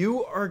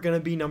 You are going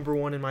to be number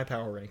 1 in my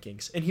power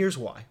rankings, and here's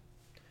why.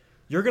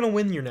 You're going to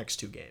win your next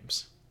 2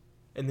 games,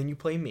 and then you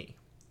play me.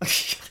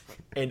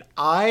 And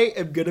I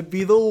am going to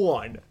be the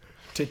one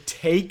to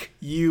take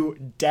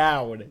you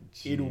down.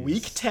 Jeez. In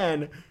week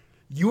 10.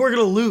 You are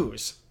going to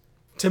lose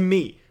to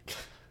me.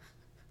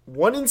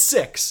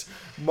 1-6.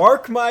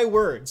 Mark my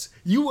words.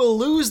 You will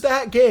lose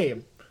that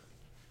game,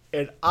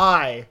 and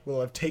I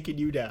will have taken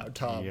you down,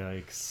 Tom.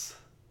 Yikes.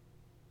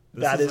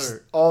 That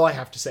is all I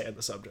have to say on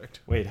the subject.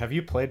 Wait, have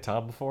you played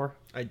Tom before?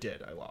 I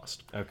did. I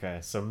lost. Okay,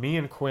 so me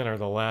and Quinn are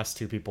the last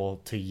 2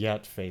 people to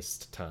yet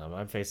face Tom.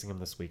 I'm facing him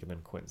this week, and then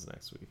Quinn's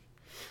next week.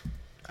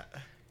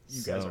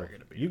 You guys are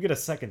going to be. You get a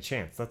second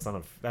chance.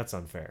 That's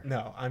unfair.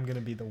 No, I'm going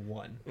to be the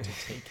one to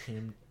take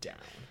him down.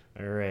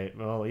 All right.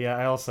 Well, yeah,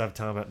 I also have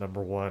Tom at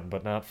number 1,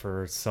 but not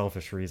for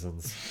selfish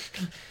reasons.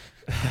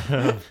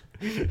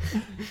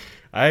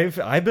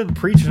 I've been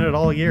preaching it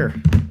all year.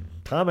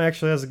 Tom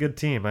actually has a good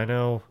team. I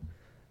know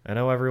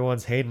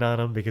everyone's hating on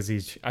him because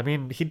he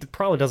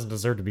probably doesn't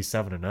deserve to be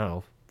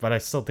 7-0, but I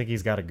still think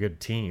he's got a good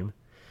team.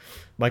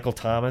 Michael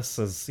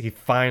Thomas he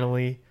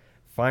finally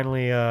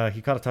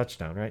he caught a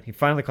touchdown, right? He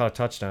finally caught a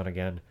touchdown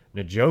again.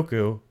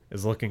 Njoku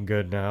is looking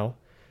good now.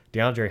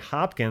 DeAndre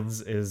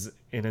Hopkins is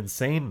an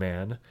insane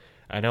man.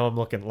 I know I'm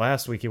looking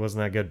last week he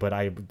wasn't that good,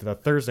 but the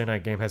Thursday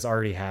night game has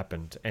already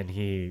happened and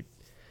he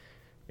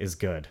is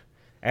good.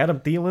 Adam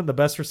Thielen, the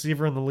best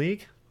receiver in the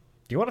league.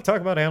 Do you want to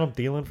talk about Adam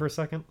Thielen for a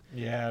second?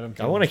 Yeah, Adam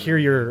Thielen. I want to hear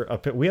your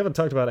opinion. We haven't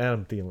talked about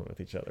Adam Thielen with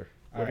each other.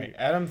 All right,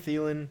 Adam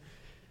Thielen.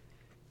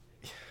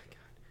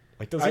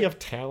 Does he have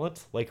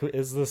talent?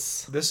 Is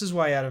this... This is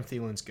why Adam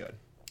Thielen's good.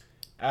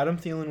 Adam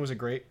Thielen was a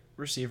great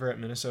receiver at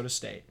Minnesota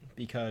State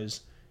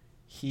because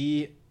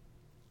he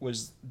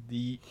was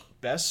the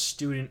best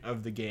student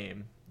of the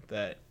game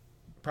that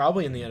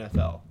probably in the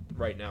NFL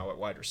right now at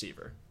wide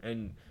receiver.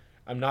 And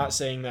I'm not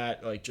saying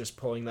that like just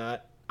pulling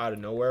that out of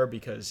nowhere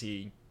because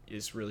he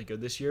is really good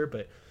this year,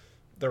 but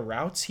the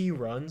routes he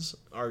runs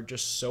are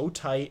just so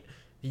tight.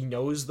 He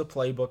knows the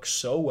playbook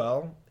so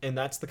well, and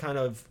that's the kind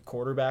of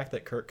quarterback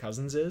that Kirk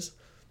Cousins is.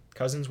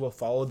 Cousins will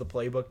follow the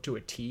playbook to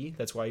a T.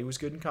 That's why he was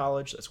good in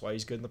college. That's why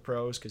he's good in the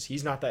pros, because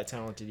he's not that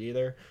talented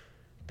either.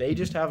 They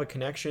just have a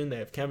connection. They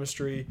have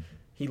chemistry.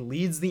 He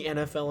leads the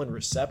NFL in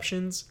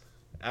receptions.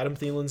 Adam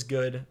Thielen's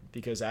good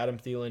because Adam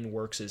Thielen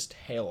works his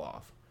tail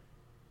off.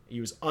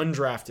 He was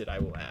undrafted, I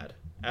will add.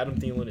 Adam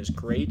Thielen is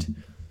great,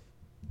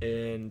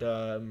 and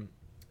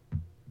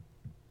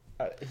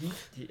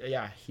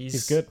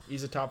he's good.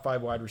 He's a top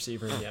 5 wide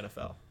receiver in the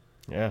NFL.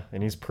 Yeah,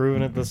 and he's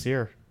proven it this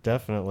year,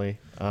 definitely.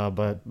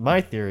 But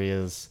my theory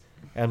is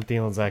Adam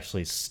Thielen's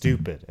actually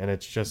stupid, and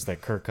it's just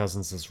that Kirk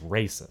Cousins is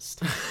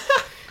racist.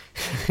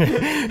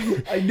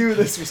 I knew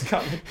this was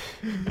coming.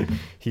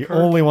 He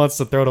only wants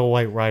to throw to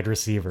white wide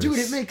receivers. Dude,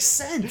 it makes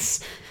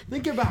sense.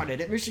 Think about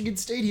it. At Michigan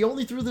State, he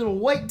only threw the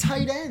white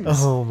tight ends.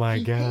 Oh my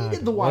god!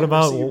 Hated the wide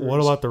what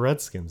about the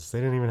Redskins? They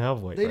didn't even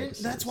have white. Receivers.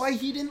 That's why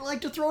he didn't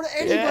like to throw to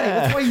anybody. Yeah.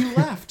 That's why he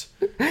left.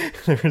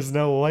 There's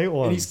no white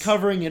ones. And he's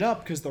covering it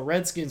up because the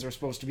Redskins are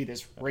supposed to be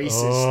this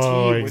racist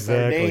team with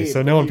exactly. their name.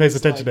 So no one pays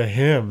attention to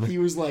him. He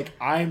was like,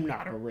 "I'm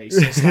not a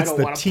racist. I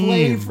don't want to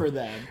play for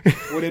them."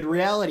 When in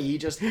reality, he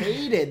just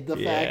hated the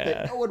fact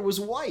that no one was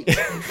white.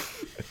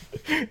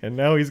 And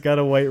now he's got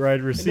a white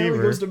wide receiver. And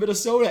now he goes to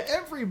Minnesota.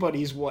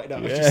 Everybody's white. No,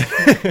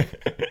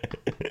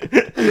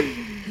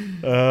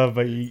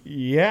 but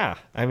yeah,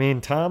 I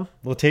mean, Tom,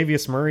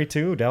 Latavius Murray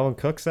too. Dalvin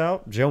Cook's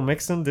out. Joe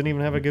Mixon didn't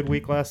even have a good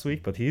week last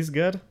week, but he's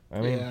good.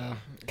 I mean,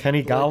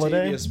 Kenny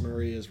Golladay. Latavius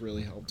Murray has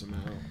really helped him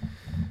out.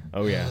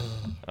 Oh yeah.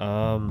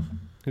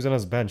 Who's on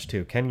his bench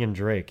too? Kenyon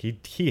Drake.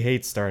 He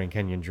hates starting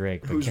Kenyon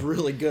Drake. Who's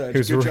really good.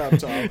 Good job,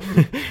 Tom.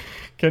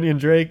 Kenyon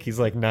Drake. He's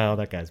like, no,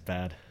 that guy's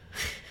bad.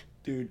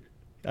 Dude.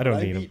 I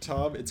don't need him. When I beat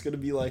Tom, it's going to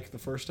be like the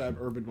first time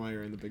Urban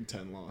Meyer in the Big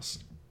Ten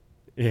lost.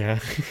 Yeah.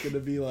 It's going to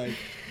be like,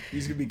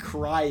 he's going to be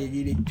crying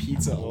eating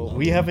pizza. Well,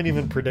 we haven't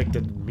even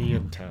predicted me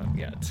and Tom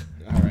yet.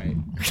 All right.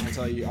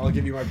 I'll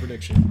give you my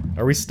prediction.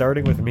 Are we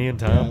starting with me and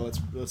Tom? Yeah,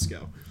 let's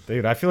go.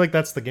 Dude, I feel like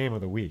that's the game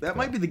of the week. That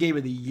might be the game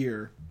of the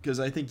year, because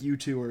I think you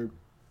two are,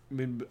 I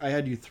mean, I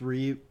had you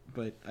 3,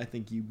 but I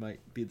think you might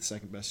be the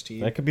second best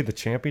team. That could be the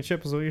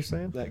championship, is what you're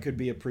saying? That could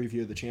be a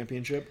preview of the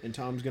championship, and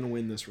Tom's going to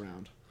win this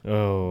round.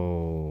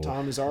 Oh.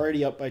 Tom is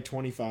already up by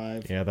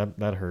 25. Yeah,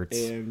 that hurts.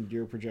 And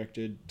you're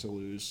projected to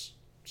lose.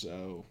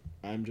 So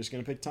I'm just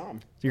going to pick Tom.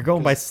 You're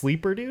going by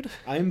sleeper, dude?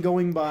 I'm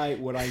going by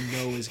what I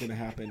know is going to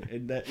happen.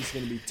 And that is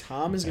going to be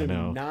Tom is going to be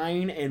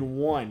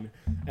 9-1.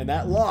 And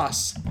that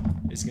loss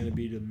is going to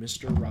be to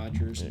Mr.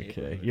 Rogers.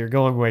 Okay. You're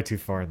going way too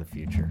far in the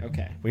future.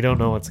 Okay. We don't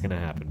know what's going to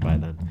happen by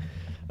then.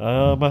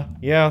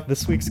 Yeah,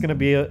 this week's going to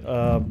be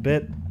a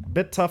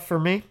bit tough for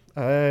me.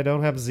 I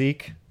don't have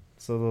Zeke.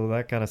 So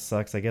that kind of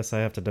sucks. I guess I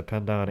have to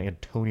depend on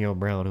Antonio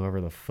Brown,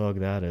 whoever the fuck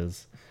that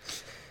is.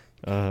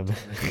 But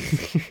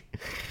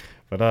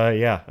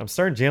yeah, I'm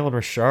starting Jalen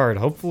Richard.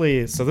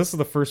 Hopefully, so this is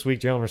the first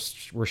week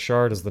Jalen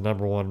Richard is the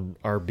number 1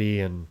 RB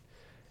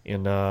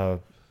in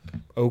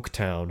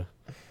Oaktown.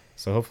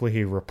 So hopefully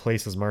he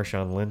replaces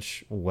Marshawn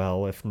Lynch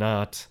well. If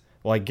not,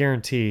 well, I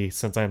guarantee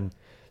since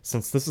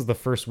this is the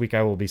first week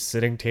I will be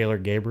sitting Taylor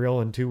Gabriel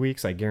in 2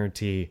 weeks, I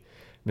guarantee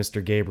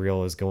Mr.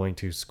 Gabriel is going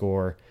to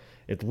score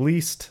at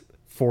least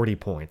 40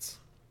 points.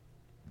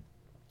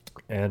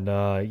 And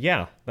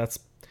yeah, that's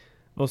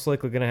most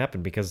likely going to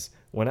happen because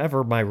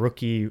whenever my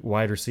rookie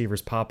wide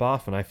receivers pop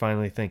off and I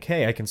finally think,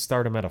 hey, I can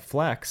start them at a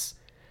flex,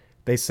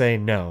 they say,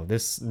 no,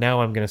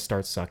 now I'm going to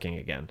start sucking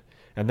again.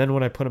 And then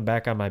when I put them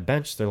back on my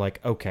bench, they're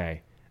like,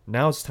 okay,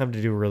 now it's time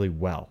to do really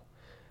well.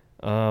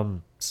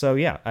 So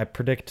yeah, I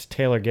predict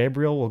Taylor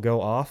Gabriel will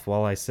go off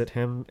while I sit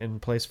him in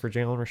place for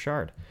Jalen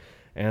Richard.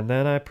 And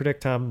then I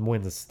predict Tom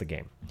wins the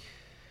game.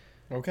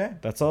 Okay.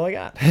 That's all I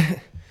got.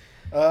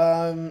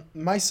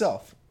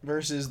 Myself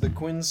versus the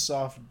Quinn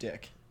Soft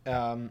Dick.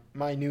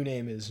 My new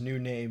name is new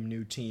name,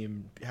 new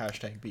team,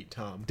 #beat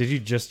Tom. Did you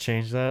just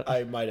change that?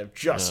 I might have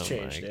just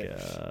changed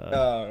it.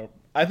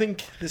 I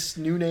think this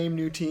new name,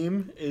 new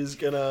team is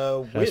going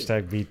to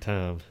win. #beat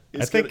Tom.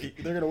 I think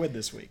they're going to win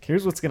this week.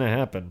 Here's what's going to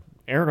happen.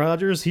 Aaron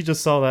Rodgers, he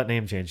just saw that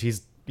name change.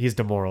 He's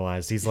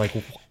demoralized. He's like,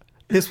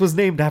 this was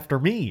named after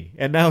me,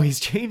 and now he's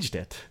changed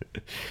it.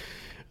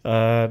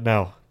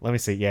 No, let me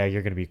see. Yeah,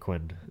 you're going to be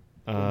Quinn.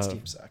 Quinn's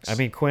team sucks. I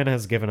mean, Quinn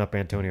has given up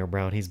Antonio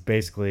Brown. He's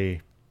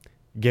basically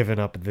given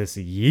up this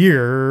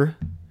year.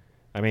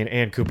 I mean,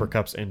 and Cooper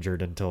Kupp's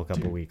injured until a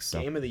couple weeks.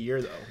 So. Game of the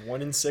year, though.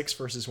 1-6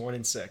 versus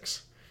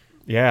 1-6.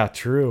 Yeah,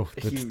 true.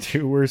 The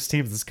two worst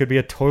teams. This could be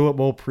a toilet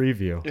bowl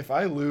preview. If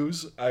I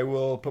lose, I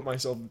will put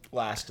myself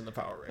last in the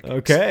power rankings.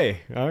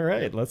 Okay. All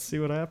right. Let's see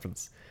what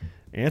happens.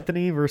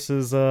 Anthony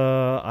versus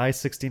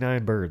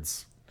I-69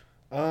 Birds.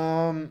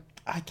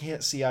 I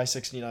can't see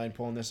I-69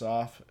 pulling this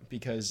off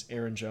because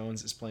Aaron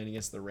Jones is playing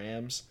against the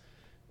Rams,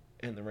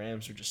 and the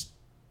Rams are just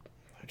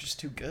just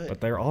too good.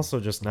 But they're also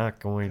just not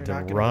going They're to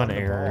not gonna run run the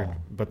Aaron. ball.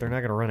 But they're not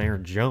going to run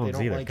Aaron They Jones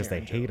don't either like because they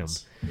Aaron hate him.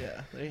 Jones.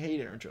 Yeah, they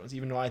hate Aaron Jones,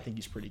 even though I think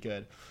he's pretty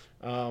good.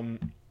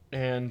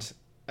 And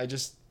I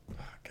just,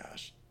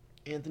 gosh,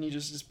 Anthony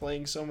just is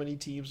playing so many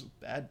teams with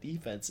bad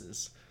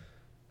defenses.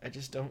 I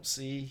just don't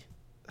see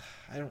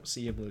him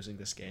losing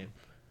this game.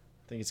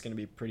 I think it's going to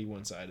be pretty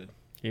one-sided.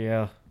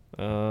 Yeah,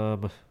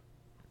 I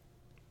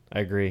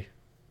agree.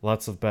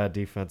 Lots of bad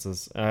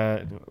defenses.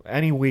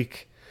 Any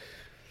week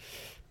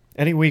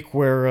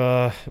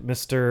where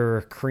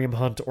Mr. Kareem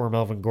Hunt or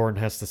Melvin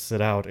Gordon has to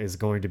sit out is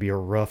going to be a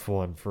rough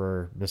one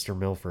for Mr.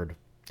 Milford.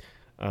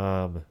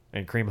 And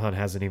Kareem Hunt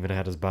hasn't even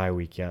had his bye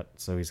week yet,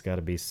 so he's got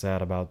to be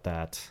sad about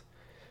that.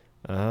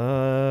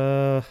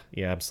 Yeah,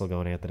 I'm still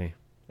going Anthony.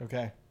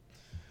 Okay.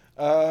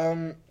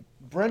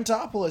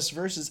 Brentopoulos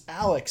versus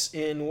Alex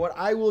in what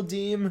I will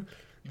deem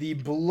the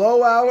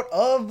blowout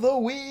of the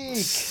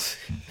week.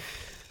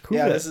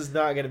 This is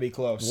not going to be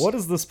close. What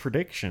is this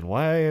prediction?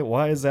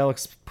 Why is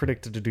Alex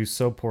predicted to do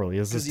so poorly?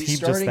 Is this Because team he's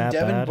just starting that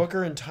Devin bad?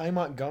 Booker and Ty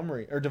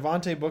Montgomery, or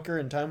Devontae Booker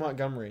and Ty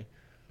Montgomery.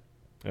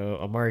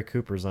 Amari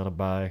Cooper's on a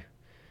bye.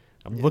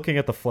 I'm looking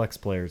at the flex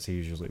players he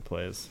usually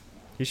plays.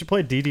 He should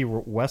play D.D.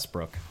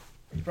 Westbrook.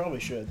 You probably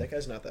should. That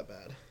guy's not that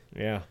bad.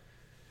 Yeah.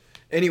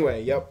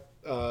 Anyway, yep.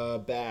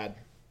 Bad.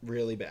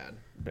 Really bad.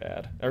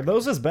 Bad. Are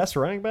those his best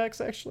running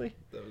backs, actually?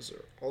 Those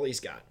are all he's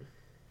got.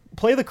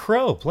 Play the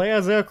Crow. Play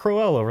Isaiah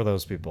Crowell over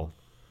those people.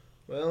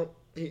 Well,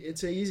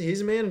 he's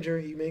a manager.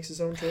 He makes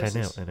his own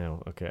choices. I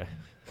know. Okay.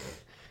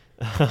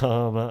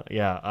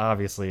 Yeah,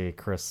 obviously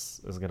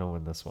Chris is going to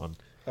win this one.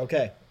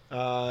 Okay.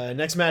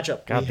 Next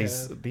matchup. God,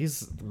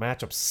 these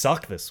matchups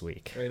suck this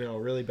week. I know,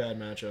 really bad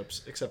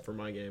matchups, except for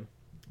my game.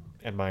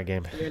 And my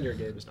game. And your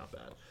game is not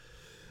bad.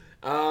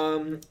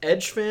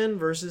 Edge fan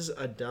versus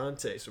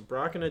Adante. So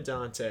Brock and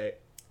Adante.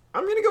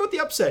 I'm gonna go with the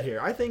upset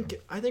here. I think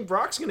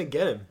Brock's gonna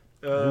get him.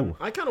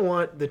 I kind of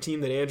want the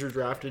team that Andrew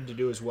drafted to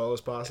do as well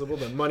as possible.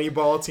 The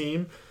Moneyball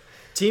team.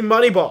 Team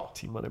Moneyball.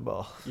 Team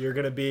Moneyball. You're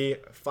gonna be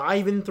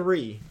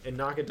 5-3 and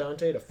knock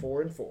Adante to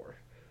 4-4.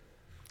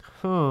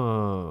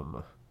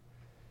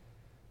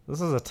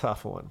 This is a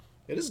tough one.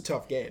 It is a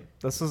tough game.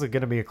 This is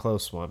going to be a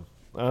close one.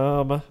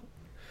 I'm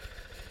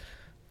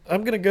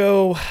going to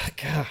go...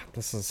 God,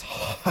 this is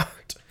hard.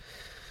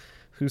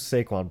 Who's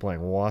Saquon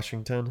playing?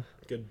 Washington?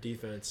 Good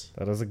defense.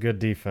 That is a good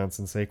defense,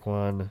 and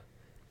Saquon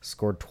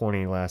scored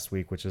 20 last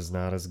week, which is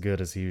not as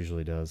good as he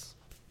usually does.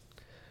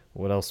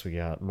 What else we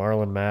got?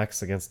 Marlon Mack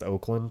against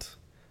Oakland,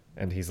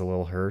 and he's a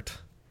little hurt.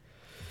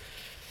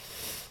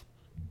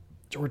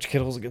 George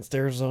Kittle's against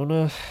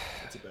Arizona.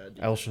 That's a bad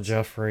defense.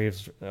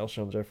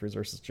 Alshon Jeffries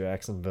versus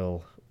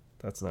Jacksonville.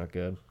 That's not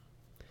good.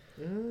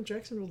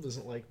 Jacksonville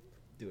doesn't like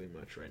doing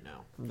much right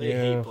now. They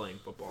hate playing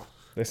football.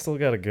 They still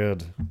got a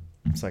good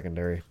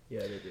secondary.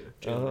 Yeah, they do.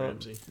 Jalen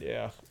Ramsey.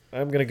 Yeah.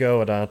 I'm going to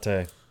go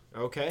Adante.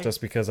 Okay.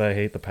 Just because I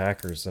hate the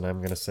Packers, and I'm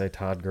going to say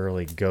Todd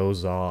Gurley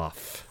goes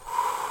off.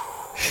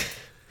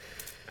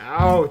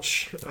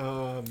 Ouch.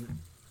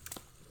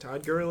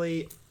 Todd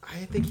Gurley,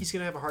 I think he's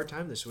going to have a hard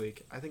time this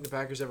week. I think the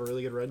Packers have a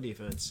really good run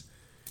defense.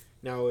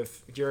 Now,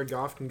 if Jared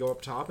Goff can go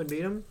up top and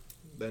beat him,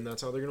 then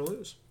that's how they're going to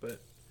lose. But,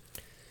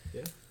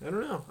 yeah, I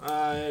don't know.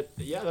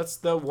 That's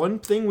the one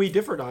thing we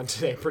differed on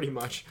today, pretty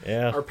much.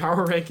 Yeah. Our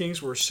power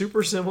rankings were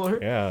super similar.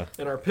 Yeah.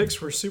 And our picks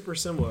were super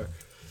similar.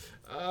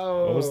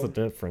 Oh. What was the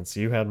difference?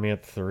 You had me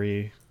at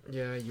 3.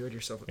 Yeah, you had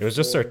yourself at It was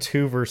just our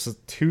 4.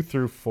 2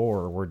 through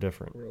 4 were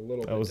different. We're a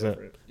little That bit was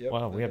different. it. Yep.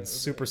 Wow, we had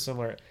super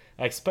similar.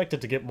 I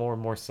expected to get more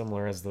and more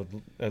similar as the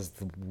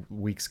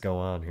weeks go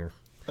on here.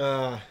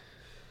 I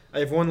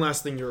have one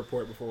last thing to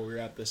report before we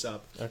wrap this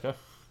up. Okay.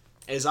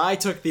 As I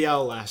took the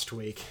L last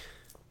week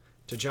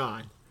to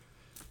John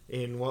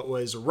in what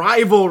was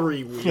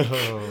rivalry week,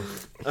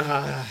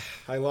 I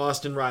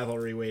lost in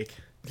rivalry week.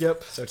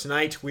 Yep. So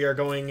tonight we are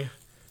going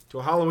to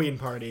a Halloween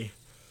party,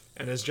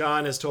 and as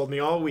John has told me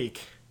all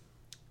week,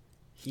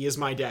 he is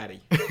my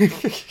daddy.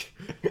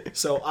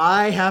 So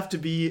I have to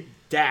be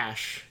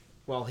Dash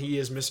while he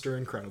is Mr.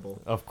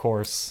 Incredible. Of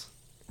course.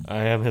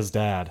 I am his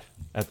dad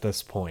at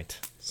this point.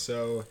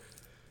 So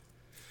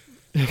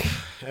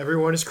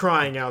everyone is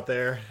crying out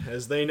there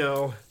as they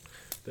know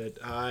that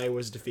I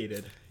was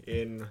defeated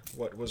in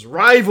what was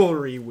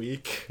rivalry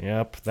week.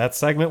 Yep. That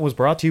segment was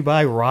brought to you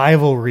by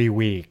Rivalry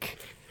Week.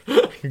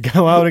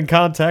 Go out and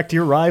contact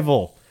your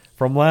rival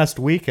from last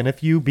week, and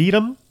if you beat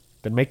him,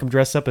 then make him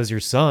dress up as your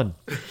son.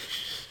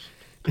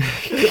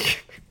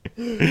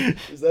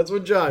 That's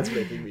what John's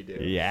making me do.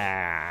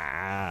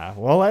 Yeah.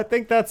 Well, I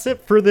think that's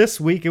it for this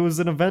week. It was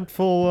an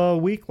eventful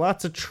week.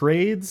 Lots of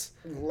trades.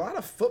 A lot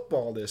of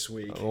football this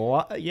week.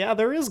 Yeah,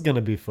 there is going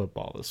to be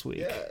football this week.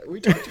 Yeah, we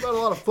talked about a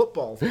lot of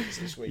football things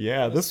this week.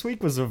 Yeah, this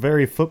week was a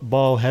very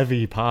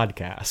football-heavy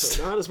podcast.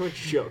 So not as much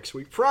jokes.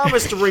 We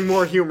promised to bring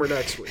more humor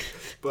next week.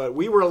 But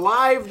we were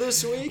live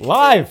this week.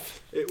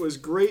 Live! It was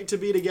great to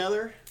be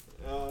together.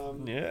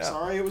 Yeah.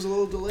 Sorry it was a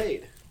little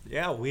delayed.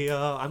 Yeah,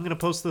 I'm going to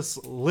post this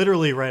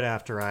literally right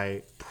after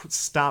I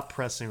stop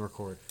pressing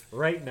record.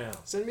 Right now.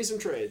 Send me some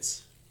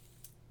trades.